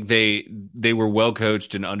I think they were well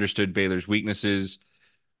coached and understood Baylor's weaknesses,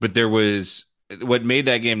 but there was what made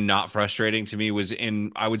that game not frustrating to me was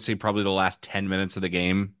in I would say probably the last 10 minutes of the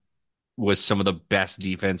game was some of the best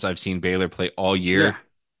defense I've seen Baylor play all Yeah, year.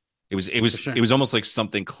 It was it for was it sure. was almost like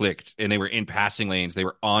something clicked, and they were in passing lanes. They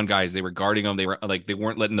were on guys. They were guarding them. They were like they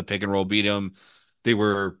weren't letting the pick and roll beat them. They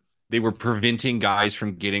were they were preventing guys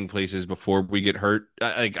from getting places before we get hurt.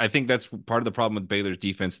 I think that's part of the problem with Baylor's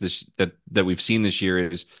defense that we've seen this year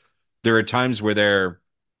is there are times where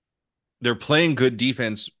they're playing good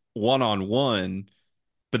defense one on one,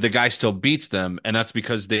 but the guy still beats them, and that's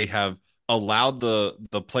because they have allowed the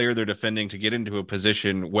player they're defending to get into a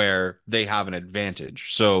position where they have an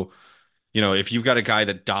advantage. So if you've got a guy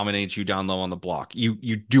that dominates you down low on the block, you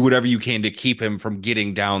do whatever you can to keep him from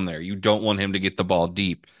getting down there. You don't want him to get the ball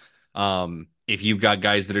deep. If you've got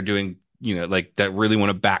guys that are doing, like that really want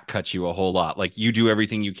to back cut you a whole lot, like you do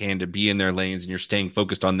everything you can to be in their lanes and you're staying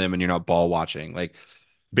focused on them and you're not ball watching. Like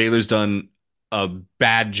Baylor's done a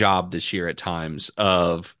bad job this year at times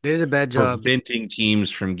of They did a bad job. preventing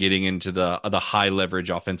teams from getting into the high leverage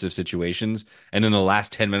offensive situations. And in the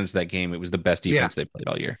last 10 minutes of that game, it was the best Yeah. defense they played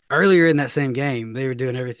all year. Earlier in that same game, they were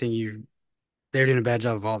doing everything they were doing a bad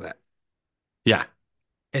job of all that. Yeah.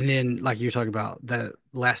 And then, like you were talking about, the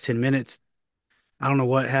last 10 minutes, I don't know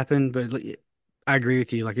what happened, but like, I agree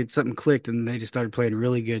with you. Like, something clicked and they just started playing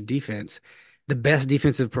really good defense. The best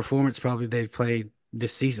defensive performance probably they've played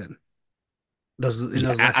this season, in Yeah,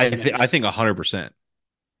 those last 10 I minutes. think 100%.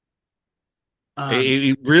 Um,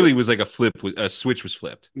 It really was like a switch was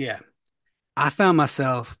flipped. yeah. I found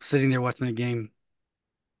myself sitting there watching the game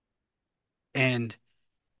and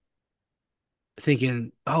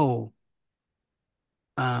thinking, oh,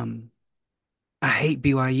 um, I hate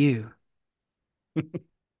BYU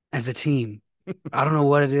as a team. I don't know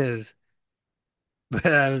what it is, but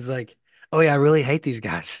I was like, oh yeah, I really hate these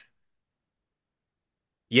guys.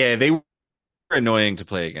 Yeah, they were annoying to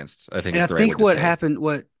play against, I think And I is the right think word to what say. happened,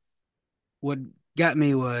 what got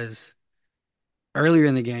me was earlier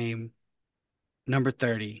in the game, number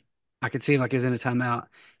 30. I could see him like he was in a timeout.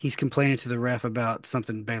 He's complaining to the ref about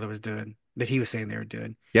something Baylor was doing that he was saying they were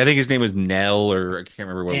doing. Yeah, I think his name was Nell, or I can't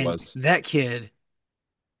remember what it And was. that kid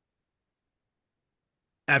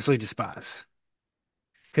absolutely despise.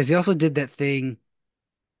 Because he also did that thing,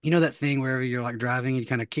 that thing wherever you're like driving and you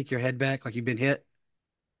kind of kick your head back like you've been hit.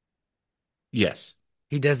 Yes.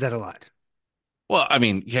 He does that a lot. Well, I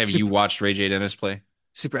mean, have you Super, watched Ray J. Dennis play?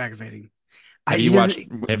 super aggravating. Have He you watched?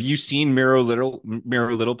 doesn't, Have you seen Miro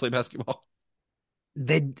Little play basketball?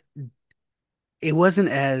 they, it wasn't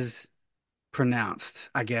as pronounced,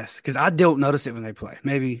 I guess, because I don't notice it when they play.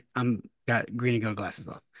 Maybe I'm got green and gold glasses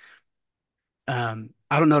on.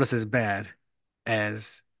 I don't notice as bad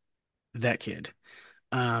as that kid.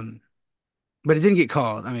 Um, but it didn't get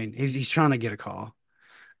called. I mean, he's trying to get a call.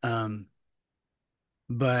 Um,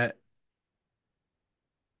 but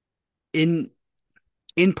in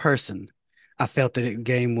in person, I felt that the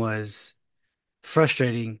game was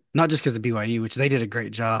frustrating, not just because of BYU, which they did a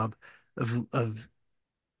great job of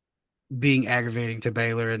being aggravating to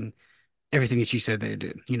Baylor and everything that you said they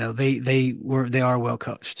did. They are well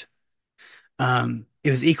coached. It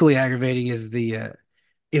was equally aggravating as it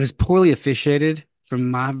was poorly officiated from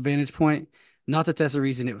my vantage point. Not that that's the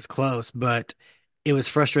reason it was close, but it was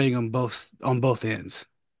frustrating on both ends.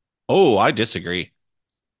 Oh, I disagree.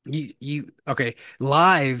 Okay,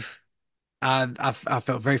 live. I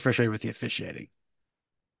felt very frustrated with the officiating.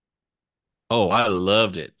 Oh, I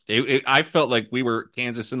loved it. I felt like we were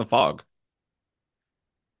Kansas in the fog.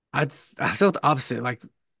 I I felt the opposite. Like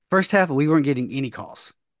first half, we weren't getting any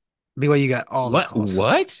calls. BYU got all the What? calls.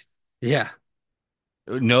 What? Yeah,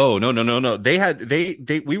 No, no, no, no, no.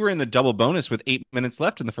 They we were in the double bonus with 8 minutes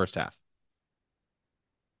left in the first half.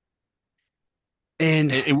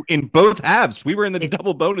 and In both halves, we were in the it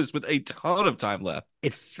double bonus with a ton of time left.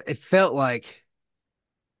 it felt like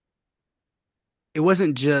it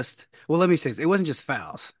wasn't just. Well, let me say this. It wasn't just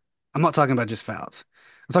fouls. I'm not talking about just fouls.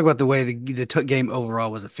 I'm talking about the way the game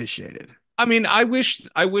overall was officiated. I mean, I wish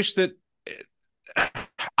that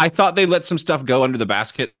I thought they let some stuff go under the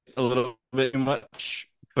basket a little bit too much,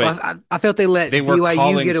 Well, but I felt they they let were BYU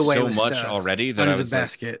calling get away so with much stuff already that under I the was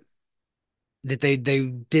like, basket that they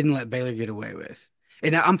didn't let Baylor get away with.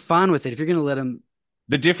 And I'm fine with it if you're going to let them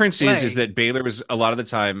the difference is play. that Baylor was a lot of the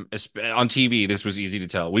time on TV. This was easy to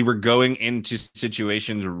tell. We were going into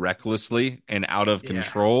situations recklessly and out of Yeah.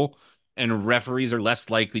 control, and referees are less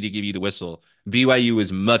likely to give you the whistle. BYU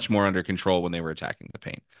was much more under control when they were attacking the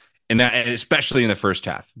paint, and especially in the first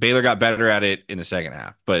half. Baylor got better at it in the second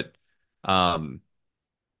half, but um,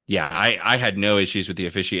 yeah, I had no issues with the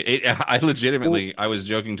officiate. I Well, legitimately, I was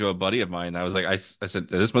joking to a buddy of mine. I was like, I said,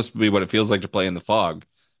 this must be what it feels like to play in the fog.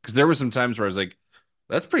 Because there were some times where I was like,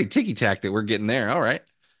 that's pretty ticky tack that we're getting there. All right.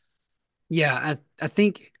 yeah, I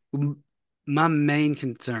think my main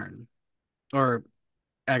concern or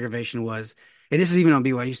aggravation was, and this is even on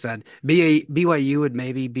BYU side, BYU would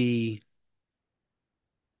maybe be,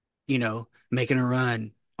 making a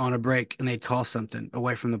run on a break and they'd call something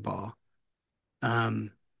away from the ball.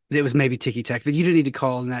 Um, it was maybe ticky tack that you didn't need to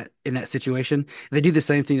call in that situation. They do the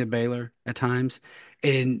same thing to Baylor at times,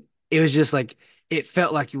 and it was just like it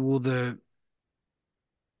felt like well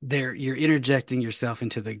you're interjecting yourself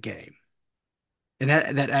into the game, and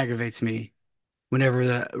that aggravates me whenever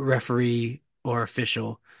the referee or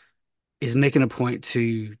official is making a point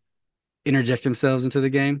to interject themselves into the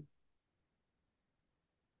game.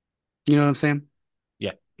 You know what I'm saying?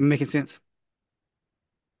 Yeah, Making sense.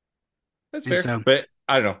 that's And fair. so, But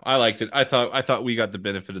I don't know. I liked it. I thought we got the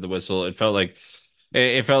benefit of the whistle. It felt like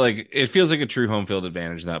it feels like a true home field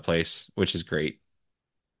advantage in that place, which is great.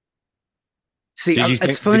 see,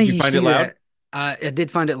 it's Did funny you you find it see loud? that. I did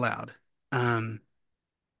find it loud. Um,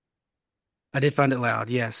 I did find it loud.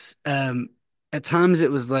 Yes. At times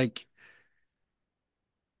it was like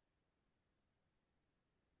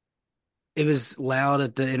it was loud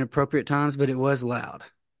at the inappropriate times, but it was loud.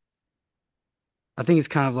 I think it's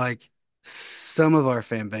kind of like some of our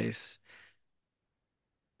fan base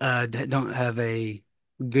don't have a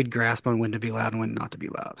good grasp on when to be loud and when not to be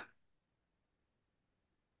loud.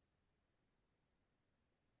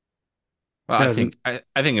 Well, That was,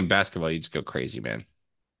 I think in basketball you just go crazy, man.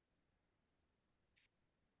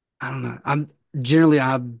 I don't know.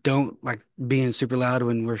 I don't like being super loud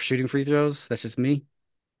when we're shooting free throws. That's just me.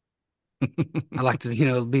 I like to,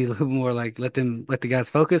 be a little more like let the guys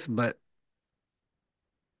focus, but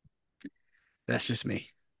that's just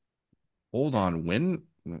me. Hold on, when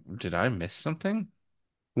did I miss something?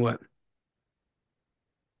 What?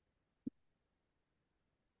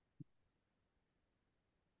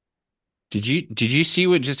 Did you see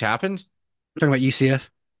what just happened? Talking about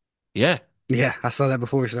UCF? Yeah, Yeah, I saw that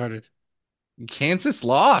before we started. Kansas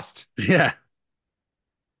lost Yeah.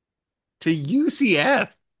 to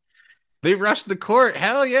UCF. They rushed the court.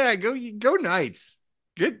 Hell yeah, go Knights.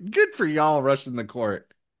 Good for y'all rushing the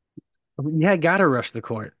court. Yeah, gotta rush the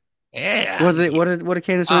court. Yeah. What did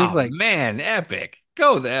Kansas rank Oh like? man, epic.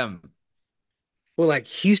 Go them. Well, like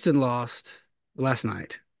Houston lost last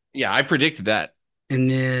night, Yeah, I predicted that. and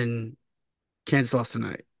then Kansas lost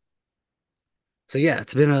tonight. So yeah,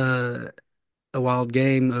 it's been a wild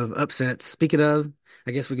game of upsets. Speaking of,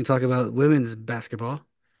 I guess we can talk about women's basketball.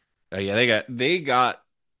 Oh yeah, they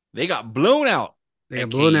got blown out They got at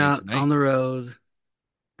blown KU out on tonight. the road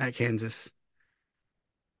at Kansas,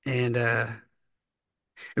 and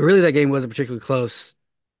really that game wasn't particularly close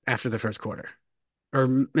after the first quarter, or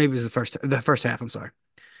maybe it was the first half. I'm sorry,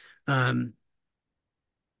 um,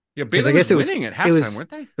 Yeah, because I Baylor was guess winning at it halftime, was weren't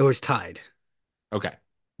they? it was tied. Okay.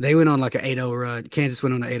 They went on like an 8-0 run. Kansas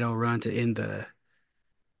went on an 8-0 run to end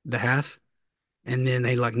the half, and then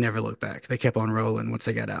they like never looked back. They kept on rolling once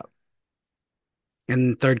they got out.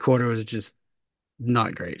 And third quarter was just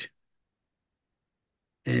not great.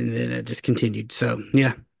 And then it just continued. So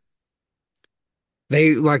yeah,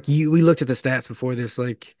 they like you. We looked at the stats before this,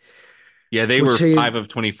 like Yeah, they which were they 5 of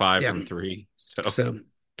 25 yeah. from three. So, So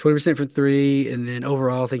 20% from three, and then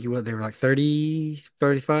overall, I think you what they were like 30,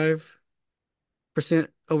 35%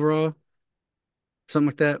 overall, something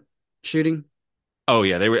like that, shooting oh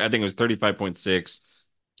yeah, they were. I think it was 35.6.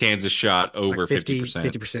 Kansas shot like over 50, 50%.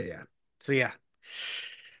 50%. Yeah. So yeah,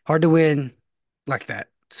 hard to win like that,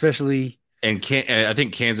 especially And I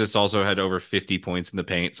think Kansas also had over 50 points in the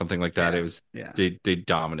paint, something like that. yeah, It was yeah. they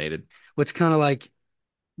dominated. What's kind of like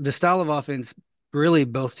the style of offense really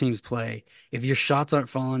both teams play. If your shots aren't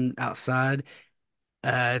falling outside,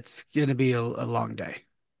 it's gonna be a long day.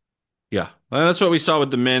 Yeah, well, that's what we saw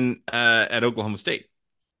with the men at Oklahoma State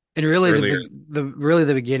And really earlier.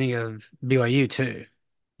 the beginning of BYU too.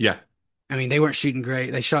 Yeah. I mean, they weren't shooting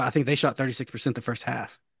great. I think they shot 36% the first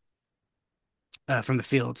half from the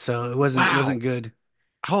field. So it wasn't Wow. good.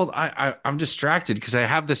 Hold, I'm distracted because I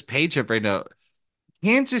have this page up right now.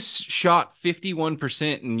 Kansas shot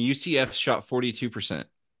 51% and UCF shot 42%,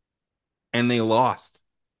 and they lost.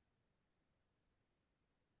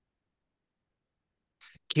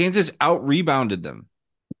 Kansas out rebounded them.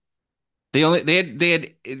 They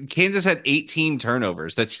had Kansas had 18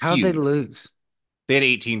 turnovers. That's How'd they huge. lose? They had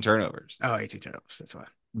 18 turnovers. Oh, 18 turnovers. That's why.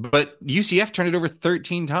 But UCF turned it over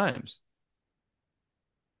 13 times.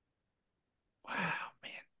 Wow,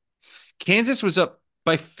 man. Kansas was up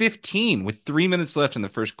by 15 with 3 minutes left in the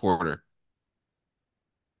first quarter.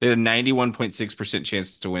 They had a 91.6%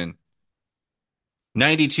 chance to win.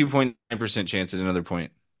 92.9% chance at another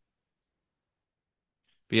point.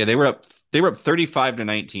 But yeah, they were up 35 to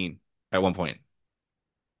 19 at one point.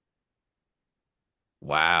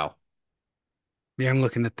 Wow. Yeah, I'm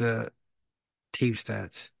looking at the team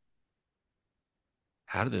stats.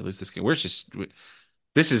 How did they lose this game?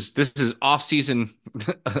 This is off season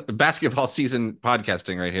basketball season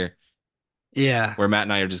podcasting right here, Yeah, where Matt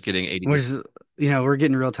and I are just getting 80. which we're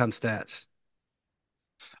getting real time stats.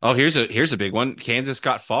 Oh, here's a big one. Kansas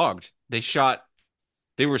got fogged.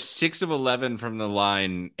 They were 6 of 11 from the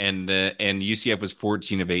line, and UCF was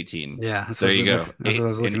 14 of 18. Yeah, There you go. that's what I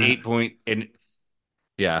was An looking at. 8 point, and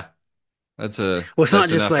yeah, Well, it's not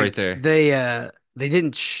that's just enough right like there. they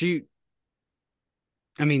didn't shoot.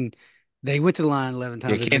 I mean, they went to the line 11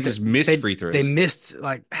 Yeah, times, but Kansas missed free they throws. missed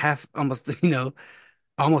like half, almost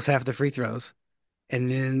almost half the free throws,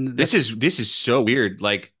 and then This is so weird.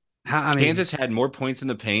 Like how I mean Kansas had more points in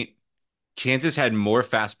the paint. Kansas had more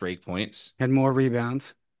fast break points, had more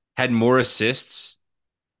rebounds. had more assists.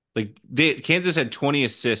 Like Kansas had 20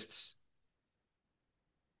 assists,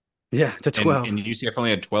 Yeah, to and 12. UCF only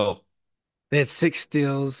had 12. They had six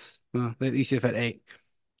steals. Well, they UCF had eight.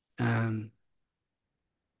 Um,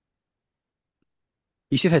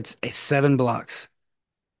 UCF had seven blocks.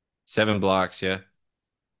 7 blocks, yeah.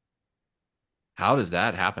 How does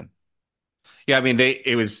that happen? Yeah, I mean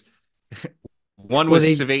it was one Well,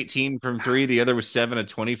 was they, 18 from three, the other was 7 of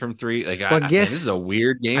 20 from three. Like well, man, this is a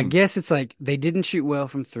weird I game. guess it's like they didn't shoot well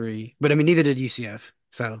from three, but I mean, neither did UCF.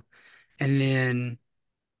 So, and then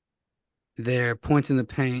their points in the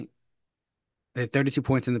paint, they had 32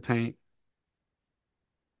 points in the paint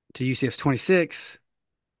to UCF's 26.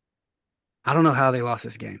 I don't know how they lost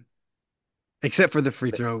this game, except for the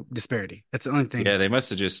free throw disparity. That's the only thing. Yeah, they must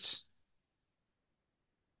have just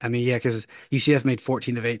I mean, yeah, because UCF made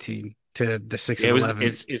 14 of 18 to the 6 yeah, of it was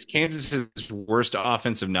 11. it's Kansas's worst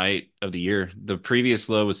offensive night of the year. The previous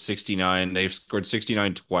low was 69. They've scored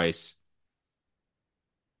 69 twice.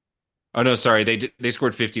 Oh no, sorry. They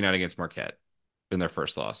scored 59 against Marquette in their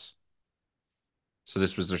first loss. So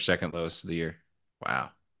this was their second lowest of the year.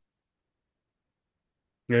 Wow.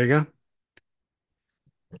 There you go.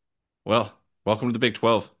 Well, welcome to the Big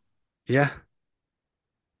 12. Yeah.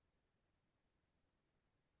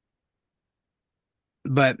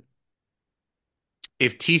 But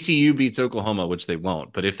If TCU beats Oklahoma, which they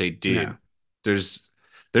won't, but if they no. did, there's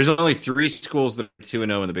there's only 3 schools that are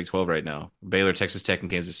 2-0 in the Big 12 right now. Baylor, Texas Tech, and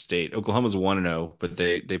Kansas State. Oklahoma's 1-0, but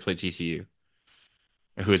they play TCU,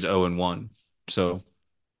 who is 0-1. So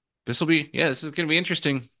this is gonna be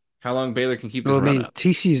interesting how long Baylor can keep Well, this I run mean, up.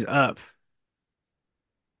 TCU's up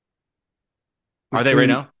Are with they right three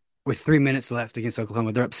now? with 3 minutes left against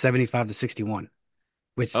Oklahoma. They're up 75 to 61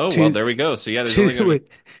 with Oh, well, there we go. So yeah, there's only gonna be with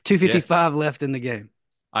yeah. 2:55 left in the game.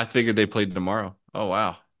 I figured they played tomorrow. Oh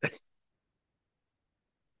wow.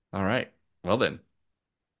 All right. Well then.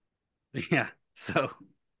 Yeah. So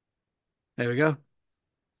there we go.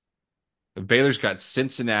 Baylor's got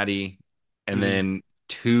Cincinnati and Mm. then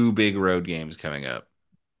 2 big road games coming up.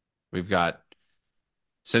 We've got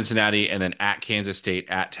Cincinnati, and then at Kansas State,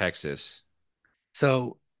 at Texas.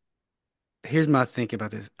 So here's my thinking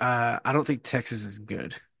about this. I don't think Texas is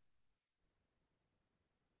good.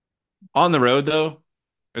 On the road, though,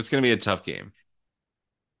 it's going to be a tough game.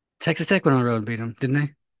 Texas Tech went on the road and beat them, didn't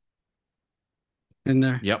they? In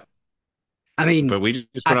there. Yep. I mean, But we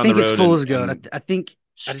just I went on the think it's road full as gold. and I think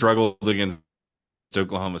I just struggled against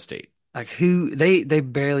Oklahoma State, like who they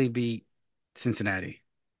barely beat Cincinnati,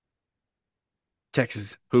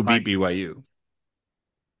 Texas. who beat Like, BYU.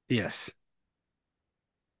 yes,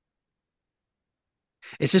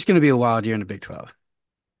 it's just going to be a wild year in the Big 12.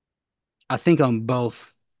 I think on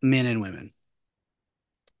both men and women.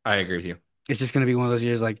 I agree with you. It's just going to be one of those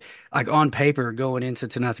years like on paper going into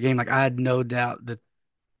tonight's game, like I had no doubt that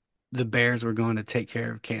the Bears were going to take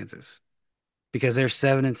care of Kansas because they're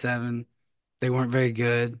 7-7. They weren't very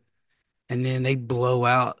good, and then they blow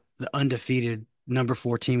out the undefeated number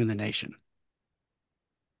 4 team in the nation.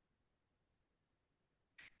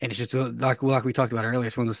 And it's just like we talked about earlier,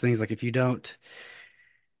 it's one of those things like if your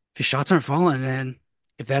shots aren't falling, man,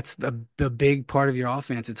 if that's the big part of your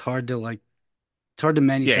offense, it's hard to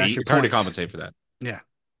Yeah, manufacture it's hard to points. compensate for that. Yeah.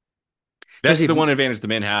 That's Especially the if one you, advantage the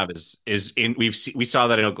men have is in we saw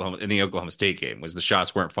that in Oklahoma in the Oklahoma State game was the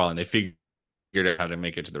shots weren't falling. They figured out how to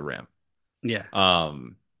make it to the rim. yeah.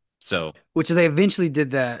 Um, so Which they eventually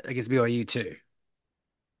did that against BYU too.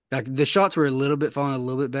 Like the shots were a little bit falling a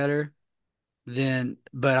little bit better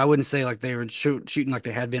but I wouldn't say like they were shooting like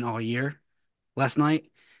they had been all year last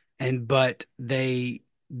night. But they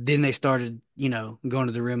started, going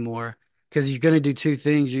to the rim more because you're going to do two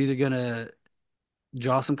things. You're either going to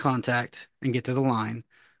draw some contact and get to the line,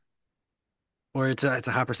 or it's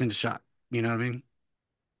a high percentage shot. You know what I mean?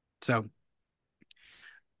 So,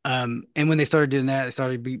 and when they started doing that, they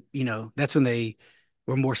started that's when they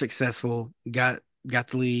were more successful, got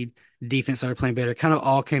the lead, defense started playing better. It kind of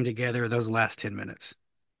all came together those last 10 minutes.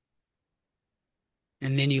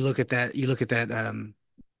 And then you look at that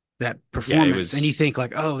yeah, it performance and you was think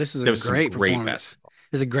like, oh, this is a there was some great great performance. basketball.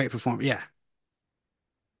 This is a great performance. Yeah,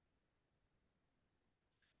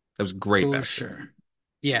 That was great for basketball. sure.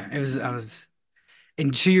 Yeah, it was. I was,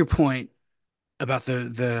 and to your point about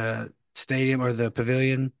the stadium or the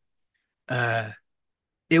pavilion, uh,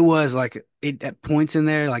 it was like it at points in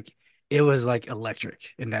there, like it was like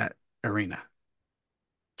electric in that arena.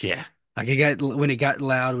 Yeah. Like when it got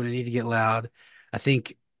loud, when it needed to get loud. I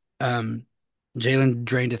think um Jalen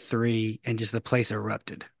drained a three and just the place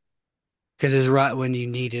erupted. Because it's right when we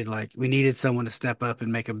needed someone to step up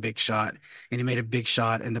and make a big shot. And he made a big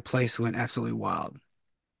shot and the place went absolutely wild.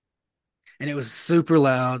 And it was super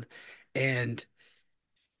loud. And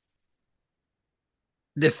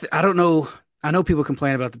I don't know. I know people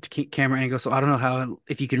complain about the camera angle, so I don't know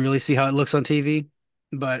if you can really see how it looks on TV,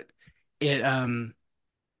 but it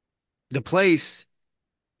the place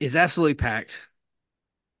is absolutely packed,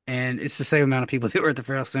 and it's the same amount of people that were at the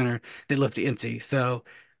Farrell Center that looked empty. So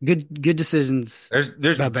good decisions There's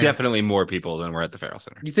by Baylor. definitely more people than were at the Farrell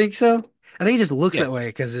Center. You think so? I think it just looks Yeah. that way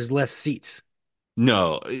because there's less seats.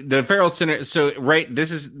 No, the Farrell Center. So right,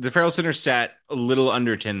 this is the Farrell Center sat a little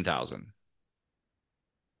under 10,000,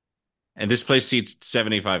 and this place seats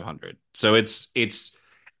 7,500. So it's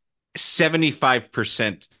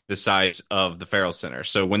 75% the size of the Farrell Center.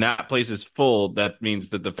 So when that place is full, that means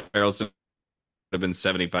that the Farrell Center would have been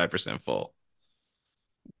 75% full.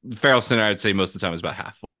 The Farrell Center, I'd say most of the time is about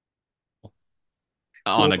half full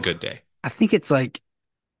on a Well, good day. I think it's like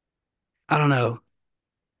I don't know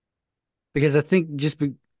because I think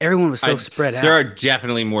everyone was so I spread There are out.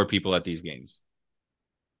 definitely more people at these games.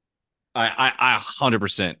 I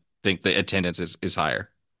 100% think the attendance is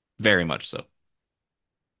higher, very much so.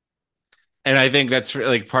 And I think that's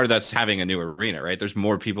like part of that's having a new arena, right? There's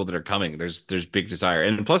more people that are coming. There's big desire,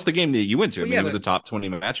 and plus the game that you went to, I Well, mean, yeah, it was but a top 20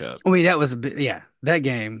 matchup. I mean that was a bit, yeah, that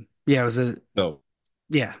game. Yeah, it was a So,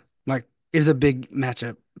 yeah, like it was a big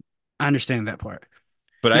matchup. I understand that part.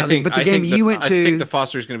 but Now, but the game you went I think the to,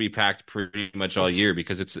 Foster is going to be packed pretty much all it's year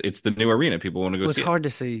because it's the new arena. People want to go was see it. hard to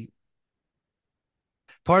see.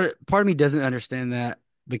 Part of me doesn't understand that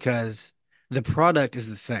because the product is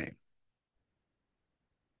the same.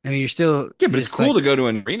 I mean, you're still Yeah, but it's it's cool like, to go to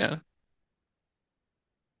an arena.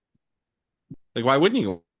 Like, why wouldn't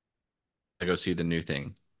you go see the new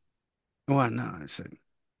thing? well, no, it's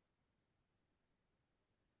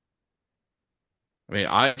I mean,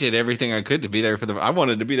 I did everything I could to be there I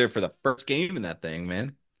wanted to be there for the first game in that thing,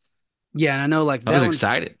 man. yeah, and I know like I was that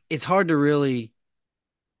one's excited. it's hard to really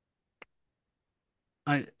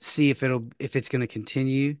see if it's going to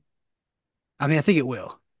continue. I mean, I think it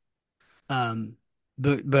will. Um,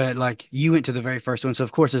 but like you went to the very first one, so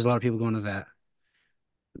of course there's a lot of people going to that.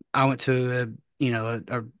 I went to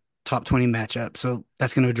a top 20 matchup, so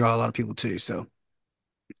that's going to draw a lot of people too. So,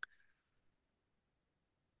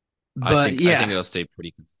 but I think yeah, it'll stay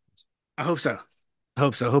pretty. I hope so. I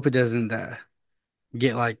hope so. I hope it doesn't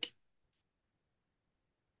get like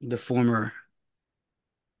the former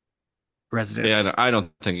residents. Yeah, I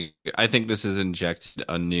don't think I think this has injected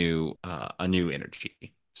a new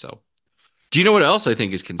energy. So, do you know what else I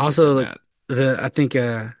think is Also, consistent, like Matt? the I think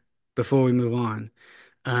before we move on,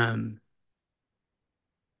 um,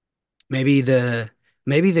 maybe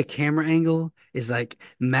the camera angle is like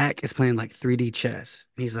Mac is playing like 3D chess.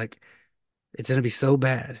 And he's like, it's gonna be so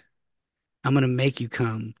bad. I'm gonna make you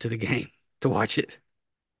come to the game to watch it.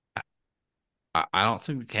 I don't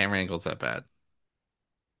think the camera angle's that bad.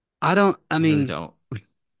 I I really mean, don't.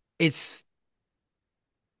 it's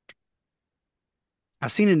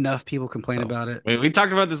I've seen enough people complain So, about it. I mean, we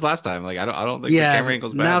talked about this last time. Like, I don't think the Yeah, camera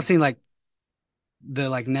angle's now I've bad. seen like the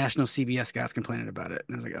like national CBS guys complaining about it.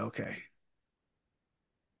 And I was like, okay,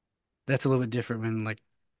 that's a little bit different when like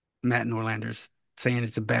Matt Norlander's saying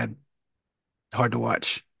it's a bad, hard to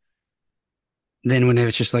watch. Then when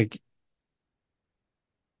it's just like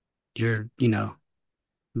you're,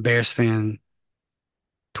 Bears fan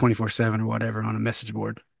 24/7 or whatever on a message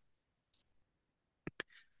board.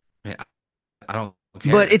 I mean, I don't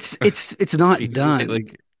But care. it's not done.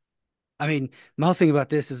 Like, I mean, my whole thing about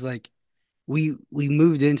this is like we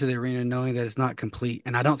moved into the arena knowing that it's not complete,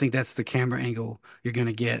 and I don't think that's the camera angle you're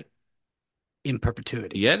gonna get in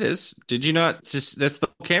perpetuity. yeah, it is. Did you not just that's the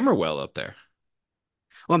camera well up there?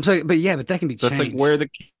 Well, I'm saying, but yeah, but that can be That's like where changed.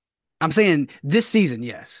 I'm saying this season,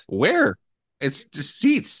 yes. where it's just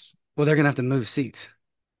seats. Well, they're gonna have to move seats.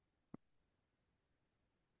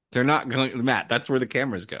 They're not going, Matt, that's where the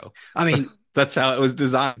cameras go. I mean, That's how it was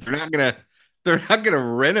designed. They're not gonna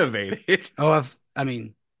renovate it. I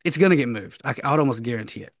mean, it's gonna get moved. I would almost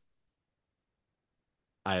guarantee it.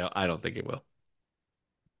 I don't think it will.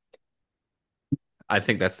 I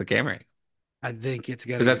think that's the camera I think it's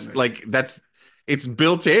because gonna get moved. that's it's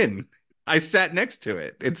built in. I sat next to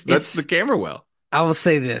it. That's the It's, camera well. I will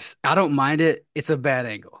say this. I don't mind it. It's a bad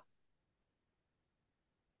angle.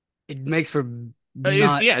 It makes for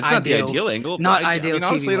It's yeah, it's not the ideal angle, but not I ideal mean TV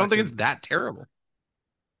honestly, I don't think watching. it's that terrible.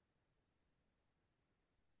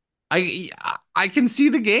 I can see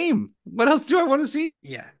the game. What else do I want to see?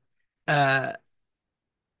 Yeah. Uh,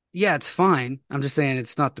 yeah, it's fine. I'm just saying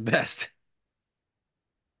it's not the best.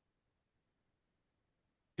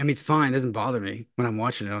 I mean, it's fine. It doesn't bother me when I'm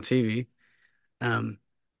watching it on TV. Um,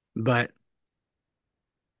 but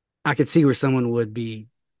I could see where someone would be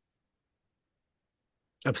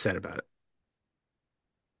upset about it,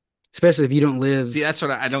 especially if you don't See, live that's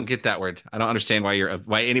what I don't get that word. I don't understand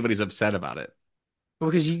why anybody's upset about it.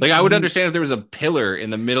 because Like I would understand if there was a pillar in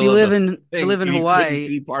the if middle you of the live thing in and you couldn't Hawaii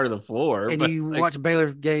see part of the floor, and but you like, watch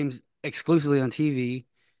Baylor games exclusively on TV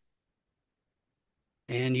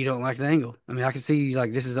and you don't like the angle. I mean, I can see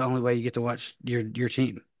like this is the only way you get to watch your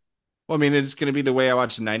team. well, I mean, it's going to be the way I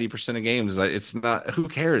watch 90% of games. It's not, who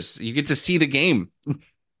cares? You get to see the game.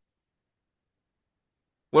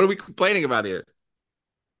 What are we complaining about here?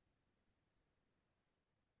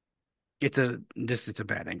 It's a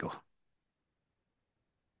bad angle.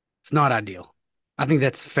 It's not ideal. I think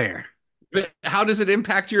that's fair. But how does it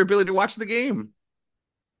impact your ability to watch the game?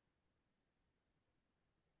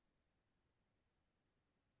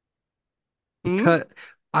 Hmm? Because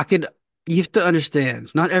I could you have to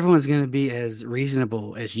understand, not everyone's going to be as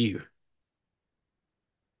reasonable as you.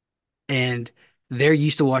 And they're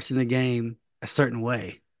used to watching the game a certain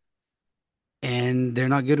way, and they're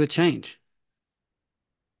not good with change.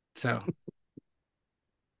 So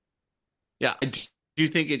Yeah, I do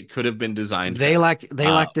think it could have been designed better.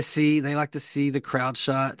 they like to see the crowd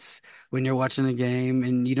shots when you're watching the game,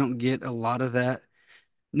 and you don't get a lot of that.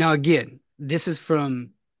 Now, again, this is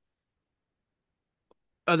from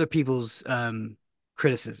other people's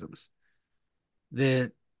criticisms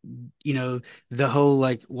that you know the whole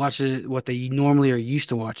like watching what they normally are used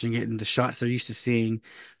to watching it and the shots they're used to seeing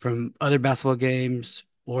from other basketball games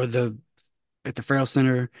or the at the Farrell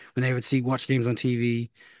Center when they would see watch games on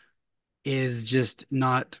TV is just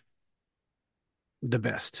not the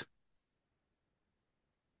best.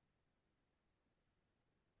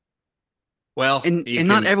 Well, And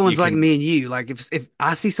not you everyone's like can me and you. Like if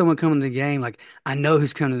I see someone coming to the game, like I know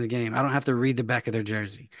who's coming to the game. I don't have to read the back of their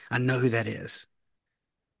jersey. I know who that is.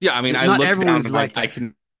 yeah, I mean, I Not look down everyone's and like I that.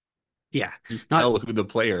 can Yeah. just Not tell who the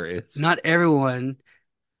player is. not everyone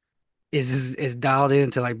is as dialed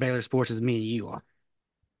into like Baylor sports as me and you are.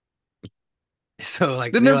 So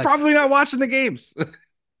like Then they're they're like, probably not watching the games.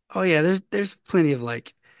 oh yeah, there's plenty of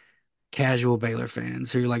like casual Baylor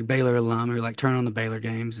fans who are like Baylor alum who like turn on the Baylor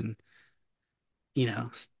games and you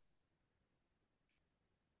know.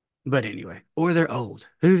 But anyway, or they're old.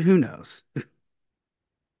 Who knows?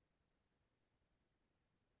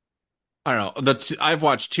 I don't know. I've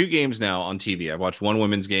watched two games now on TV. I've watched one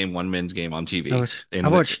women's game, one men's game on TV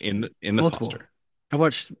I've watched in the multiple. Foster. I've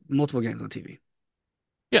watched multiple games on TV.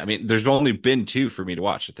 Yeah, I mean, there's only been two for me to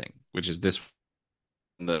watch, I think, which is this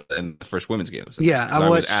and the first women's game was in there Yeah, I because I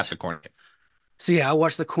was at watched. the Cornell game. So yeah, I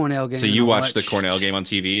watched the Cornell So game and I you watched the Cornell game watched on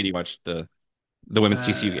TV and you watched the women's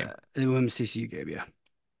TCU game. the women's CCU game. Yeah.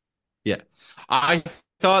 Yeah. I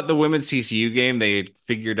thought the women's TCU game, they had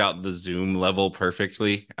figured out the Zoom level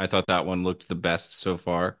perfectly. I thought that one looked the best so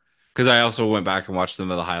far. Because I also went back and watched some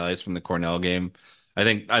of the highlights from the Cornell game. I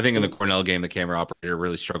think in the Cornell game, the camera operator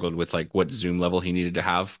really struggled with like what Zoom level he needed to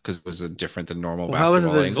have because it was a different than normal Well, how was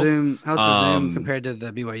basketball the angle. Zoom? How's the Zoom Um, compared to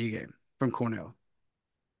the BYU game from Cornell?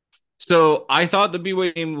 so I thought the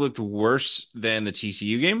BYU game looked worse than the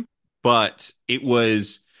TCU game, but it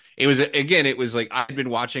was again, it was like I'd been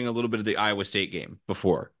watching a little bit of the Iowa State game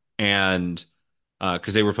before, and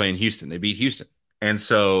because they were playing Houston, they beat Houston, and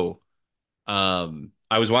so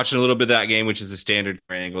I was watching a little bit of that game, which is a standard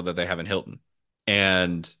angle that they have in Hilton,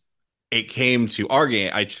 and it came to our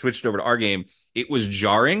game. I switched over to our game. It was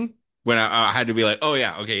jarring when I had to be like, oh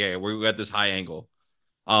yeah, okay, yeah, we're at this high angle.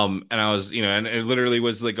 And I was, and it literally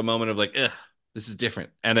was like a moment of like, ugh, this is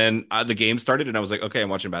different. And then the game started, and I was like, okay, I'm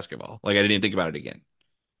watching basketball. Like I didn't even think about it again.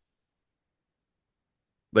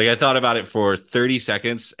 Like I thought about it for 30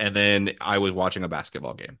 seconds, and then I was watching a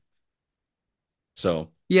basketball game.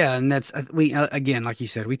 So Yeah, and that's we again, like you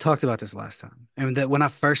said, we talked about this last time. And that when I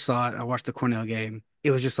first saw it, I watched the Cornell game.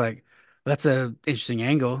 It was just like that's a interesting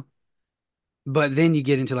angle. But then you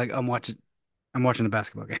get into like I'm watching the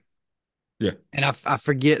basketball game, yeah, and I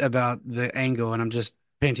forget about the angle, and I'm just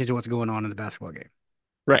paying attention to what's going on in the basketball game.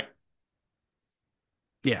 right.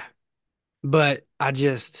 Yeah, but I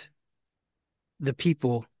just the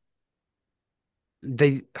people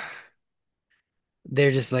they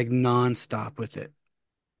they're just like nonstop with it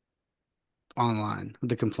online with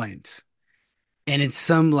the complaints. And it's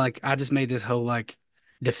some like I just made this whole like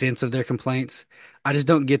defense of their complaints. I just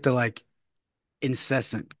don't get the like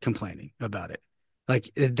incessant complaining about it.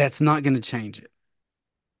 Like that's not going to change it.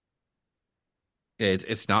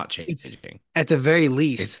 It's not It's changing. at the very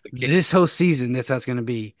It's least the this whole case. season that's how it's going to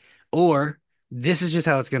be, or this is just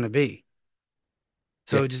how it's going to be.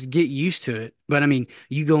 Yeah, So just get used to it. But I mean,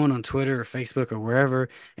 you going on Twitter or Facebook or wherever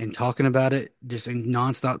and talking about it, just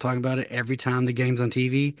nonstop talking about it every time the game's on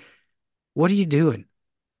TV. What are you doing?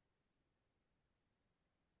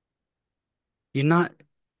 You're not.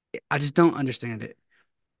 I just don't understand it.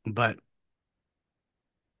 But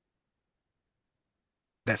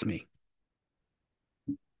that's me.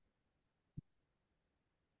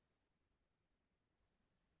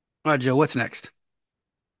 All right, Joe, what's next?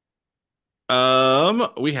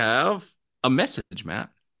 we have a message, Matt.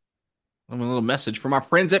 A little message from our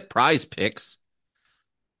friends at Prize Picks.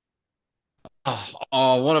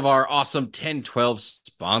 One of our awesome 10-12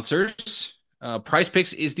 sponsors. Prize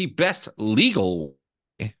Picks is the best legal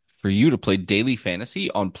way for you to play daily fantasy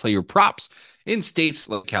on player props in states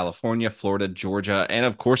like California, Florida, Georgia, and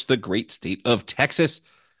of course the great state of Texas,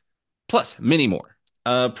 plus many more.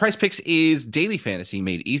 Price Picks is daily fantasy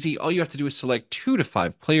made easy. All you have to do is select 2 to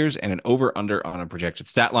 5 players and an over under on a projected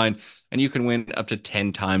stat line, and you can win up to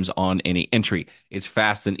 10 times on any entry. It's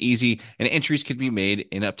fast and easy, and entries can be made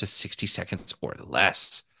in up to 60 seconds or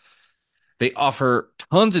less. They offer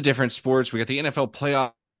tons of different sports. We got the NFL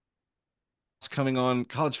playoffs coming on.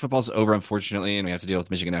 College football's over, unfortunately, and we have to deal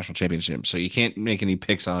with Michigan National Championship. So you can't make any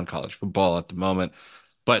picks on college football at the moment.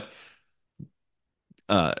 But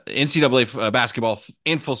NCAA basketball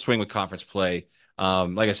in full swing with conference play.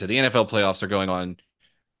 Like I said, the NFL playoffs are going on.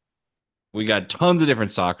 We got tons of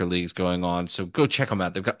different soccer leagues going on, so go check them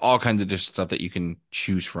out. They've got all kinds of different stuff that you can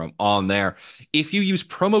choose from on there. If you use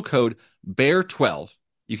promo code BEAR12,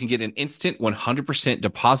 you can get an instant 100%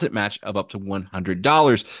 deposit match of up to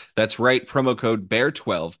 $100. That's right, promo code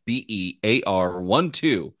BEAR12,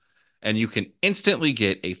 BEAR12, and you can instantly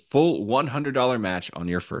get a full $100 match on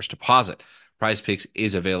your first deposit. Prize Picks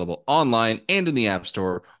is available online and in the App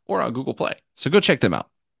Store or on Google Play. So go check them out.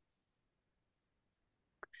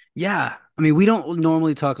 Yeah. I mean, we don't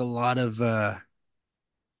normally talk a lot of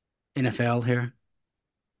NFL here,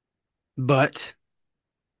 but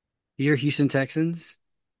your Houston Texans,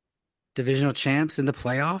 divisional champs in the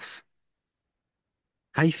playoffs.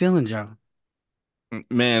 How you feeling, Joe?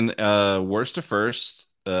 Man, worst to first.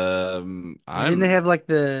 Didn't they I'm have like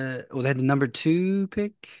they had the number two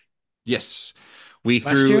pick? Yes.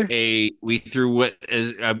 Last year? We threw what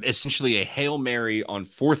is essentially a Hail Mary on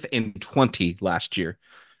 4th and 20 last year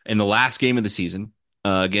in the last game of the season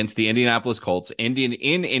against the Indianapolis Colts. In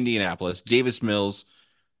Indianapolis, Davis Mills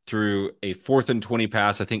threw a 4th and 20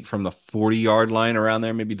 pass, I think from the 40-yard line around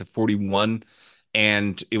there, maybe the 41,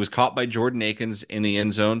 and it was caught by Jordan Akins in the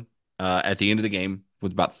end zone at the end of the game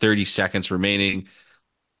with about 30 seconds remaining.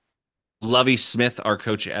 Lovey Smith, our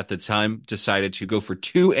coach at the time, decided to go for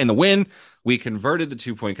two and the win. We converted the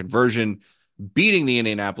 2-point conversion, beating the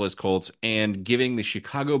Indianapolis Colts and giving the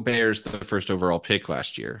Chicago Bears the first overall pick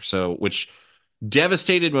last year. So, which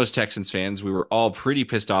devastated most Texans fans. We were all pretty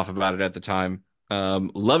pissed off about it at the time.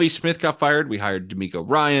 Lovey Smith got fired. We hired D'Amico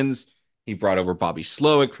Ryans. He brought over Bobby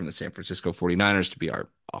Slowick from the San Francisco 49ers to be our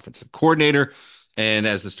offensive coordinator. And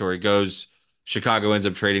as the story goes, Chicago ends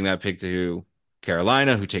up trading that pick to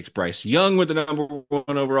Carolina, who takes Bryce Young with the number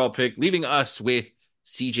 1 overall pick, leaving us with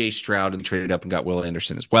CJ Stroud, and traded up and got Will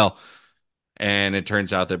Anderson as well. And it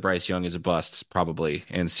turns out that Bryce Young is a bust, probably,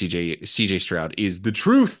 and CJ Stroud is the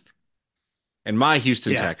truth. And my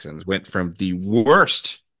Houston Yeah. Texans went from the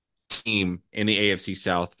worst team in the AFC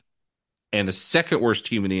South and the second worst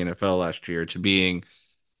team in the NFL last year to being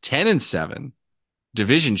 10-7,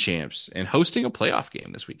 division champs, and hosting a playoff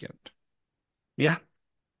game this weekend. Yeah.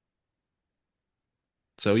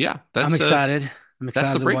 So yeah, I'm excited. I'm that's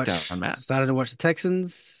excited the to breakdown, watch Matt. excited to watch the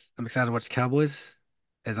Texans. I'm excited to watch the Cowboys,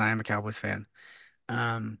 as I am a Cowboys fan.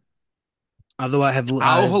 Um, although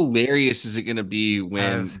How hilarious is it going to be I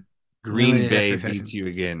have when Green limited Bay beats expectation. you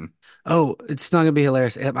again? Oh, it's not gonna be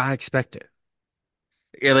hilarious. I expect it.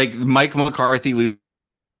 Yeah, like Mike McCarthy losing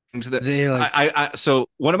to the. They're like, So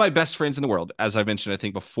one of my best friends in the world, as I mentioned, I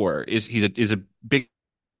think before, is a big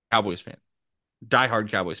Cowboys fan, diehard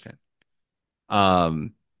Cowboys fan.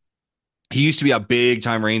 Um, he used to be a big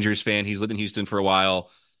time Rangers fan. He's lived in Houston for a while.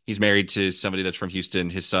 He's married to somebody that's from Houston.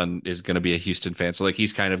 His son is going to be a Houston fan. So like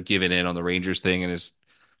he's kind of given in on the Rangers thing and is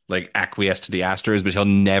like acquiesced to the Astros, but he'll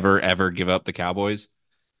never ever give up the Cowboys.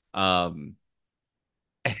 Um,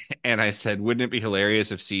 and I said, wouldn't it be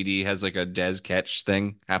hilarious if CD has like a Dez catch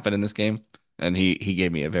thing happen in this game? And he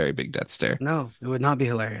gave me a very big death stare. no, it would not be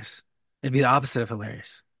hilarious. It'd be the opposite of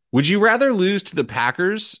hilarious. Would you rather lose to the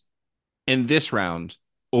Packers in this round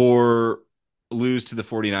or lose to the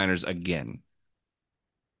 49ers again?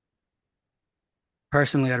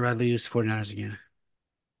 Personally, I'd rather use the 49ers again.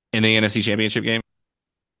 In the NFC Championship game?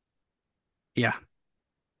 Yeah,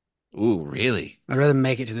 Ooh, really? I'd rather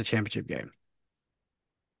make it to the championship game.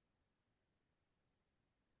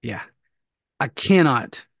 Yeah, I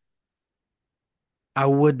cannot. I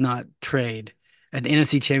would not trade an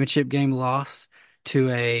NFC championship game loss to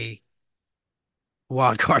a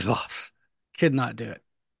wild card loss. Could not do it.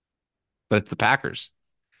 But it's the Packers.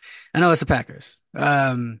 I know it's the Packers.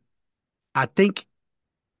 I think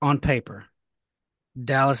on paper,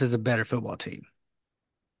 Dallas is a better football team.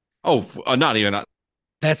 Oh, not even.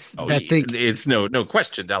 That's Oh, that think it's no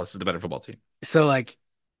question. Dallas is the better football team. so. Like,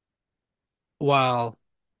 while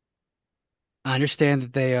I understand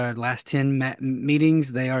that they are last 10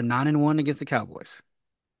 meetings, they are 9-1 against the Cowboys,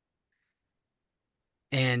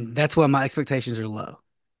 and that's why my expectations are low.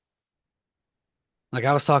 Like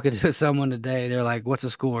I was talking to someone today, they're like, "What's the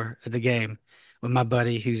score of the game?" With my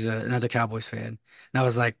buddy who's another Cowboys fan, and I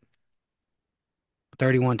was like,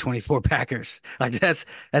 31-24 Packers. Like that's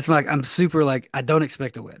my, like I'm super like I don't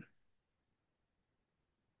expect to win.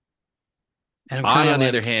 And I'm kind I, of on the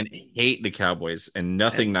other like hand, hate the Cowboys, and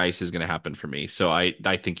nothing nice is going to happen for me. So I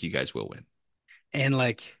think you guys will win. and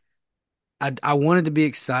like I wanted to be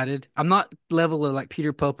excited. I'm not level of like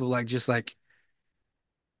Peter Pope of like just like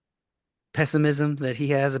pessimism that he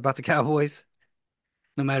has about the Cowboys.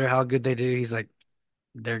 No matter how good they do, he's like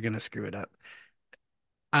they're gonna screw it up.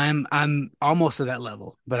 I'm almost to that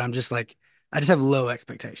level, but I'm just like I just have low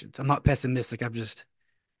expectations. I'm not pessimistic. I've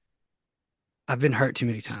been hurt too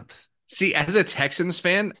many times. See, as a Texans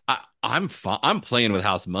fan, I'm fine. I'm playing with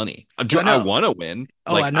house money. Oh, I I know. want to win.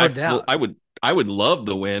 Oh, I no doubt. I would love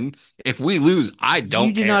the win. If we lose, I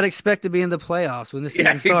You don't did not care. expect to be in the playoffs when the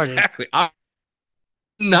Yeah, season started. exactly.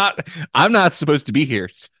 Not. I'm not supposed to be here.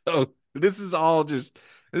 So this is all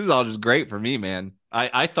just great for me, man.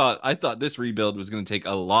 I thought this rebuild was going to take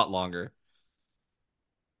a lot longer.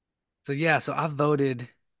 So yeah, so I voted.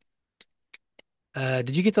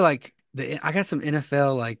 Did you get to like the? I got some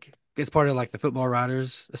NFL like it's part of like the Football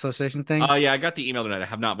Writers Association thing. Yeah, I got the email tonight. I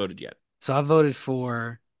have not voted yet. So I voted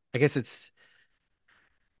for. I guess it's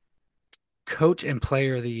Coach and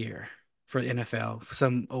Player of the Year for the NFL for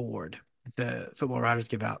some award the Football Writers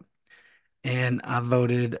give out, and I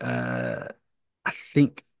voted. I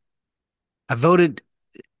think I voted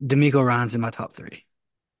D'Amico Ryan's in my top three.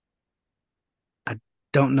 I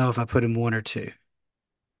don't know if I put him one or two.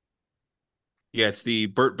 Yeah, it's the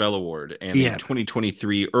Burt Bell Award and the Yeah.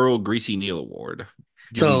 2023 Earl Greasy Neal Award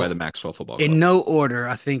given by the So Maxwell Football in Club. no order,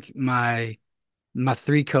 I think my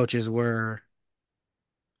three coaches were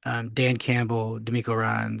Dan Campbell, D'Amico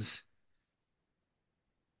Ryan's,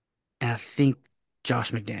 and I think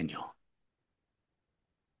Josh McDaniel.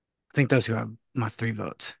 I think those who have my three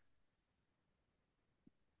votes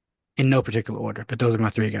in no particular order, but those are my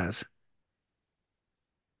three guys.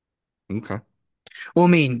 Okay. Well, I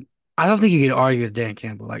mean, I don't think you could argue with Dan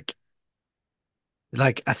Campbell.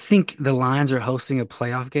 Like I think the Lions are hosting a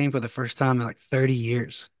playoff game for the first time in like 30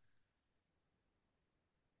 years.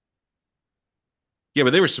 Yeah,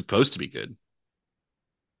 but they were supposed to be good.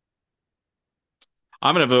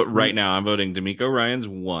 I'm going to vote right now. I'm voting D'Amico Ryan's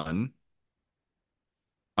one.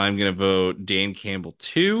 I'm going to vote Dan Campbell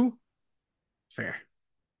two Fair.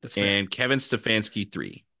 That's fair. and Kevin Stefanski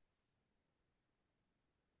three.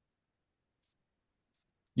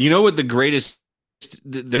 You know what the greatest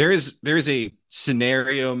there is a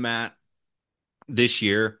scenario, Matt, this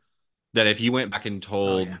year that if you went back and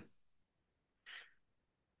Oh yeah. told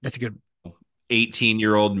That's a good.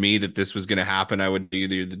 18-year-old me that this was going to happen, I would be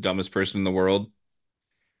you're the dumbest person in the world.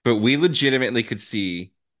 But we legitimately could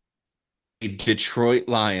see a Detroit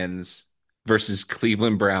Lions versus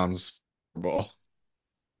Cleveland Browns Super Bowl.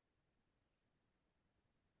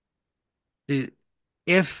 Dude,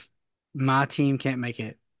 if my team can't make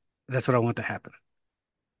it, that's what I want to happen.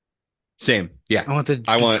 Same. Yeah. I want the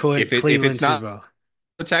I want Detroit if Cleveland it's Super not Bowl.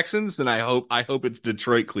 the Texans, then I hope it's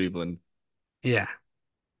Detroit Cleveland. Yeah.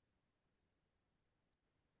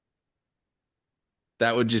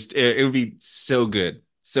 That would just it would be so good.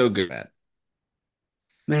 So good, Matt.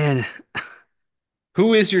 Man,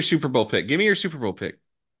 Who is your Super Bowl pick? Give me your Super Bowl pick.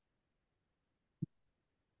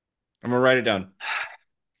 I'm gonna write it down.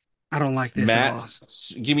 I don't like this at all.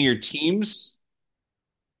 Give me your teams.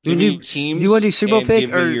 Do Give you me your do, do you want to do teams Super Bowl and pick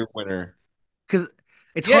give me or your winner. because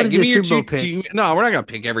it's hard Yeah, to do give a me your Super Bowl two. pick. No, we're not gonna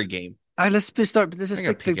pick every game. All right, let's We're just not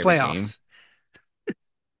gonna pick the pick every game. playoffs.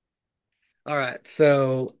 All right,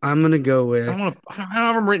 so I'm gonna go I don't with want to. I don't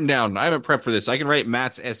have them written down. I haven't prepped for this. I can write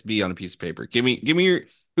Matt's SB on a piece of paper. Give me your.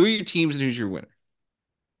 Who are your teams and who's your winner?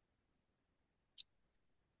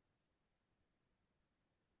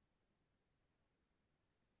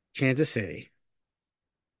 Kansas City.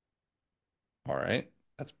 All right,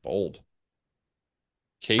 that's bold.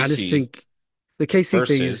 I just KC think the KC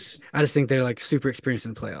thing is, versus. I just think they're like super experienced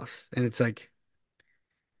in the playoffs, and it's like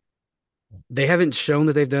they haven't shown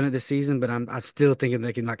that they've done it this season, but I'm still thinking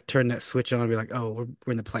they can like turn that switch on and be like, oh,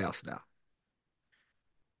 we're in the playoffs now.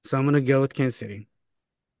 So I'm gonna go with Kansas City,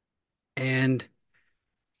 and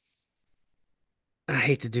I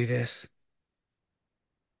hate to do this.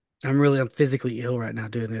 I'm physically ill right now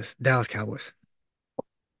doing this. Dallas Cowboys.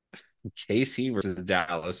 KC versus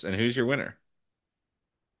Dallas, and who's your winner?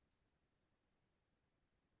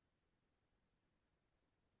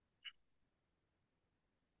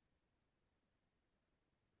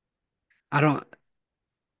 I don't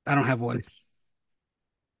I don't have one.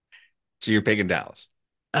 So you're picking Dallas.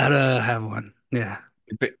 I don't have one. Yeah.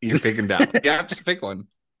 You're picking Dallas. Yeah, just pick one.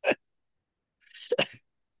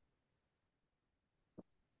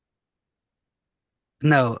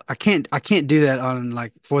 No, I can't do that on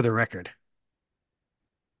like for the record.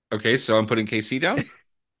 Okay, so I'm putting KC down.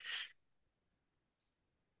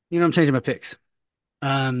 You know, I'm changing my picks.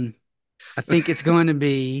 Um, I think it's going to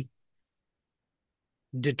be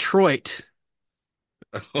Detroit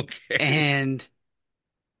Okay, and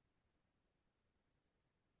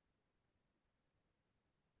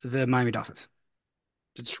the Miami Dolphins.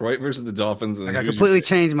 Detroit versus the Dolphins, and Like I who's your completely pick?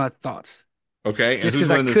 changed my thoughts Okay, and just who's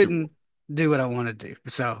because I winning the Super couldn't Bowl? do what I wanted to do.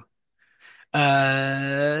 So,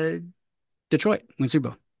 uh, Detroit win Super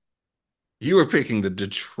Bowl. You were picking the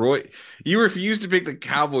Detroit. You refused to pick the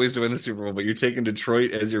Cowboys to win the Super Bowl, but you're taking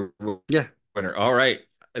Detroit as your Yeah, winner. All right.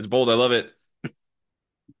 It's bold. I love it.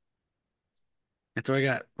 that's what I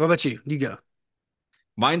got. What about you? You go.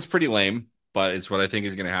 Mine's pretty lame, but it's what I think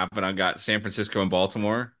is going to happen. I've got San Francisco and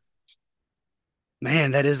Baltimore.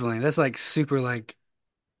 Man, that is lame. That's like super like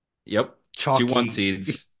Yep. Two one chalky.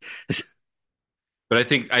 seeds. But I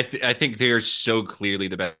think they are so clearly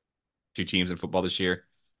the best two teams in football this year.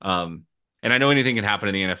 And I know anything can happen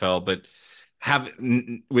in the NFL, but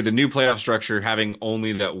with the new playoff structure, having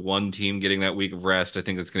only that one team getting that week of rest, I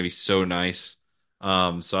think that's going to be so nice.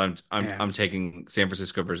 So Yeah. I'm taking San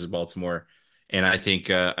Francisco versus Baltimore, and I think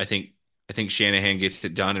Shanahan gets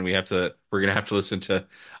it done, and we're gonna have to listen to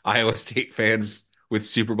Iowa State fans with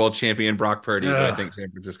Super Bowl champion Brock Purdy, but I Ugh. think San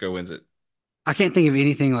Francisco wins it. I can't think of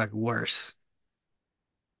anything like worse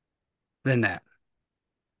than that.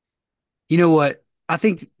 You know what? I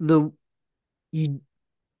think the you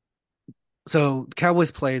so the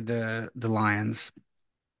Cowboys played the Lions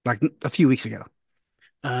like a few weeks ago.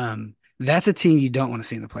 That's a team you don't want to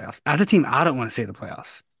see in the playoffs. That's a team I don't want to see in the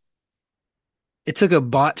playoffs. It took a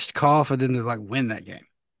botched call for them to like win that game.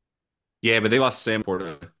 Yeah, but they lost Sam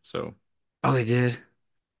Porter, so Oh, they did.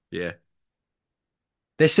 yeah.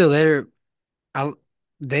 They still they're I,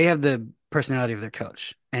 they have the personality of their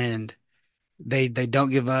coach, and they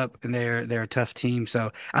don't give up, and they're a tough team.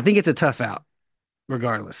 So I think it's a tough out,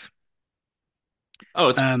 regardless. Oh,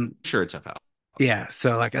 it's Um, sure it's a foul. yeah.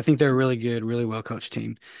 So like I think they're a really good, really well coached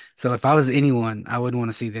team. So if I was anyone, I wouldn't want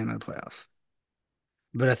to see them in the playoffs.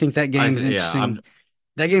 But I think that game's Yeah, interesting.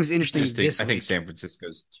 That game's interesting I this think week. San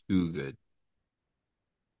Francisco's too good.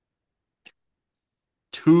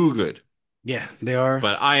 Too good. Yeah, they are.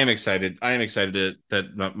 But I am excited. I am excited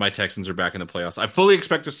that my Texans are back in the playoffs. I fully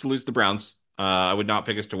expect us to lose the Browns. I would not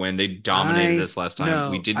pick us to win. They dominated I us last time.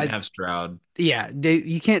 We no, didn't I have Stroud. yeah,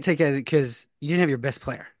 you can't take that because you didn't have your best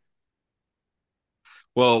player.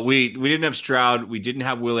 Well, we didn't have Stroud. We didn't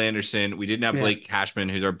have Will Anderson. We didn't have Yeah. Blake Cashman,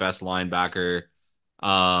 who's our best linebacker.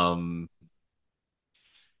 Um,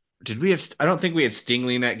 did we have? I don't think we had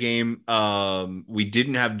Stingley in that game. We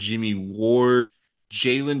didn't have Jimmy Ward,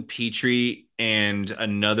 Jalen Petrie, and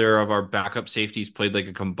another of our backup safeties played like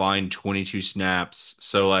a combined 22 snaps.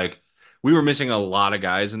 So like we were missing a lot of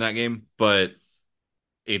guys in that game, but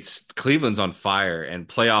it's Cleveland's on fire and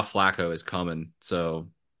playoff Flacco is coming. So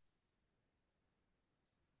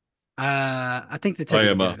I think the I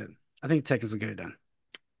Texans will am get it done. I think the Texans will get it done.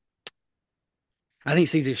 I think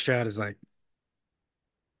CJ Stroud is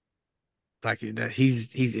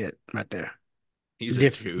he's it right there. he's a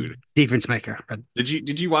Diff dude. Difference maker.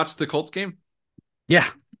 Did you watch the Colts game? Yeah.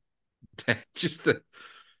 Just the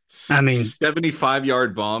I mean,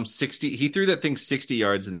 75-yard bomb, 60. He threw that thing 60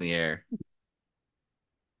 yards in the air.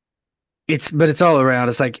 it's all around.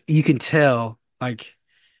 It's like you can tell like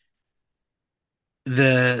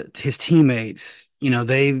the his teammates,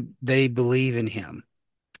 they believe in him.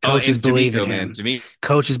 Oh, Coaches and believe in D'Amico, man. him. D'Amico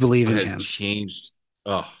Coaches believe in has him. changed.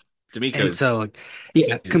 Oh, And D'Amico's so like,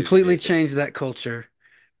 yeah, is completely it. changed that culture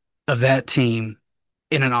of that team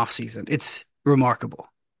in an off season. It's remarkable.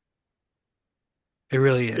 It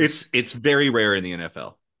really is. It's very rare in the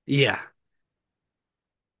NFL. Yeah.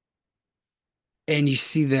 And you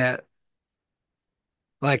see that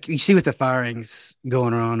like you see with the firings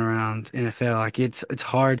going on around NFL, like it's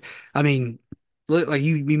hard. I mean, look like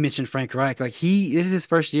you mentioned Frank Reich, like this is his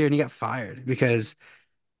first year and he got fired because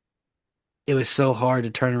it was so hard to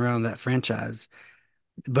turn around that franchise.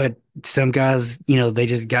 But some guys, they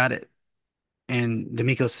just got it. And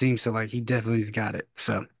D'Amico seems to like he definitely's got it.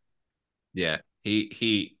 So Yeah,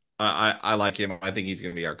 I like him. I think he's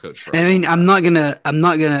going to be our coach for a I long mean, time. I'm not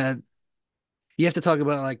gonna you have to talk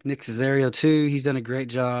about like Nick Caserio too. He's done a great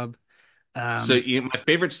job. So Um, my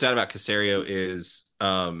favorite stat about Casario is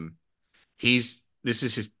he's this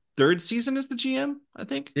is his third season as the GM, I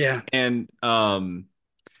think, yeah, and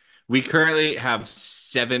we currently have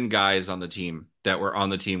 7 guys on the team that were on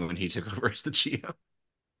the team when he took over as the GM.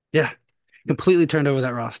 yeah. Completely turned over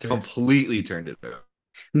that roster. Completely turned it over.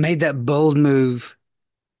 Made that bold move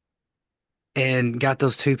and got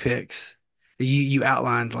those 2 picks. You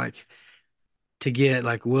outlined like to get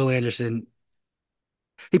like Will Anderson.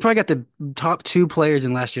 He probably got the top 2 players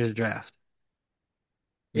in last year's draft.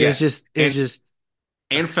 Yeah, It was just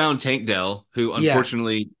and found Tank Dell, who yeah.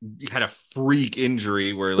 unfortunately had a freak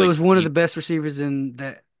injury where But it like was one of the he best receivers in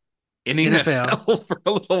the in the NFL. NFL for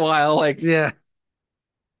a little while, like Yeah.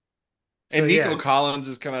 So and Nico yeah, Collins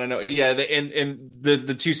is coming out of nowhere. Yeah, and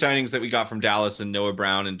the 2 signings that we got from Dallas and Noah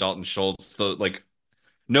Brown and Dalton Schultz, like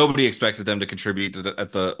nobody expected them to contribute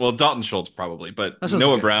to well, Dalton Schultz probably, but that was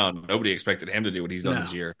Noah good. Brown, nobody expected him to do what he's done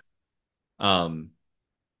this No. year. Um,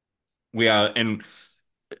 we and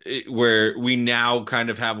where we now kind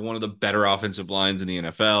of have one of the better offensive lines in the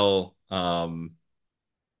NFL.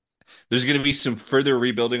 There's going to be some further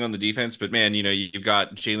rebuilding on the defense, but man, you've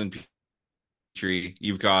got Jalen Petrie,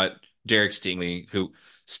 you've got Derek Stingley, who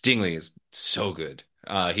Stingley is so good.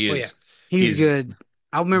 He Oh yeah. is He's he's good.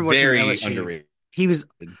 I remember watching him at very LSU. underrated. He was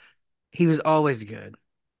he was always good.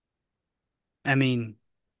 I mean,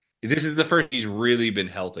 This is the first he's really been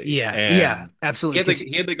healthy, yeah, yeah, and absolutely. Because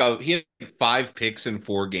he had like 5 picks in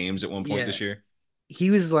 4 games at one point yeah, this year.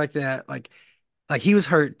 he was like that. Like he was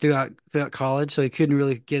hurt throughout college, so he couldn't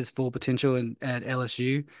really get his full potential at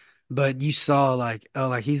LSU. But you saw like, oh,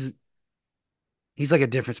 like he's like a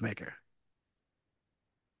difference maker.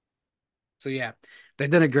 So yeah, they've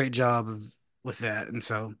done a great job of. with that, and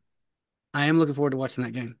so I am looking forward to watching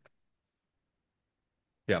that game.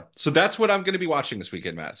 Yeah. So that's what I'm going to be watching this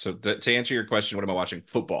weekend, Matt. So to answer your question, what am I watching?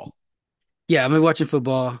 Football. Yeah, I'm gonna be watching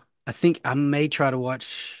football. I think I may try to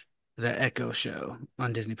watch the Echo Show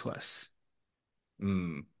on Disney Plus.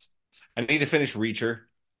 Mm. I need to finish Reacher.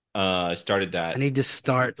 I started I that. need to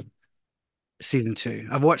start season two.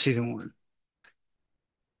 I've watched season one.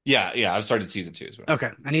 Yeah, yeah. I've started season 2 as well. Okay,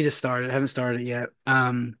 I need to start it. I haven't started it yet.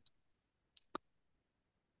 But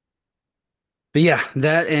yeah,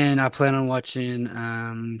 that and I plan on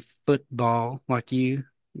watching football like you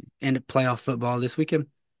and playoff football this weekend.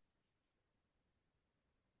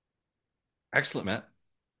 Excellent, Matt.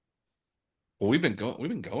 Well, we've been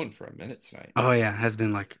going for a minute tonight. Oh yeah, has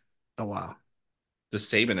been like a while. The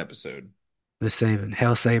Saban episode. The Saban,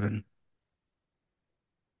 Hell Saban.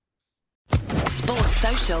 Sports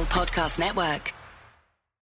Social Podcast Network.